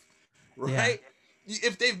enough, Yeah. right?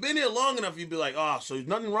 If they've been here long enough, you'd be like, oh, so there's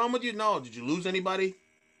nothing wrong with you? No. Did you lose anybody?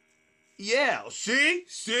 Yeah. See?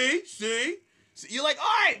 You're like,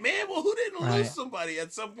 all right, man. Well, who didn't lose Right. somebody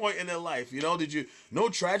at some point in their life? No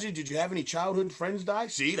tragedy? Did you have any childhood friends die?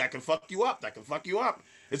 See, that can fuck you up. That can fuck you up.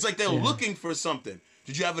 It's like they're Yeah. looking for something.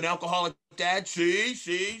 Did you have an alcoholic dad? See.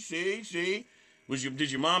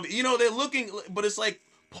 Did your mom? They're looking, but it's like,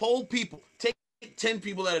 poll people. Take 10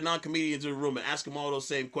 people that are non-comedians in a room and ask them all those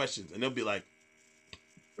same questions, and they'll be like,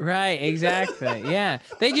 Right, exactly. Yeah.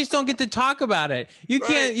 They just don't get to talk about it. You right.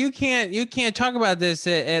 can't you can't you can't talk about this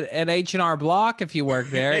at H&R Block if you work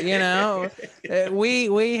there, you know.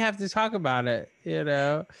 We have to talk about it, you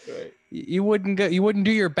know. Right. You wouldn't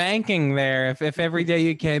do your banking there if every day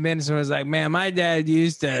you came in and someone was like, "Man, my dad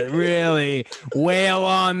used to really wail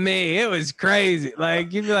on me. It was crazy."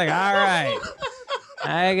 Like, you'd be like, "All right.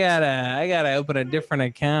 I gotta open a different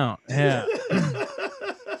account." Yeah.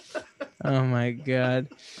 Oh my God.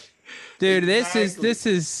 Dude, this is Exactly. this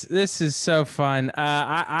is this is so fun.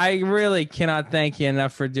 I really cannot thank you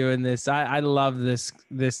enough for doing this. I love this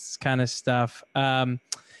kind of stuff.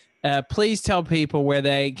 Please tell people where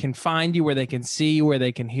they can find you, where they can see you, where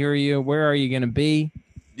they can hear you. Where are you going to be?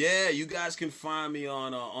 Yeah, you guys can find me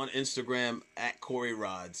on Instagram at Corey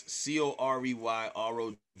Rods,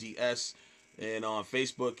 CoreyRods, and on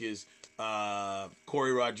Facebook is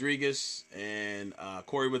Corey Rodrigues, and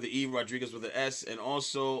Corey with the E, Rodriguez with the S, and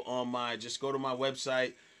also just go to my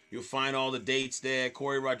website. You'll find all the dates there.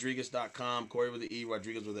 CoreyRodriguez.com. Corey with the E,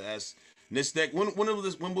 Rodriguez with the S. And this deck, when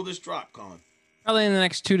will this drop, Colin? Probably in the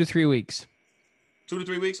next 2 to 3 weeks. 2 to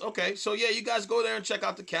 3 weeks. Okay, so yeah, you guys go there and check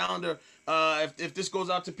out the calendar. If this goes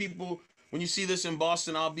out to people when you see this in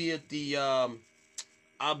Boston, I'll be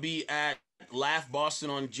at Laugh Boston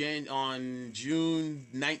on June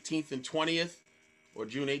 19th and 20th, or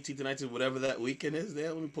June 18th and 19th, whatever that weekend is.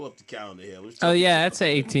 There, let me pull up the calendar here. Let's Oh check this yeah, out. that's the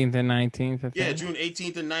 18th and 19th, I Yeah, think. June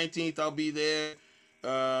 18th and 19th, I'll be there.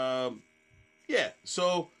 Yeah,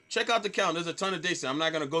 so check out the calendar. There's a ton of dates. I'm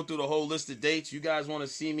not going to go through the whole list of dates. You guys want to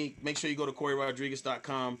see me, make sure you go to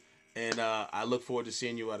CoreyRodriguez.com, and I look forward to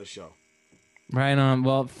seeing you at a show. Right on.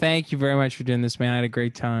 Well, thank you very much for doing this, man. I had a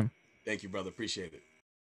great time. Thank you, brother. Appreciate it.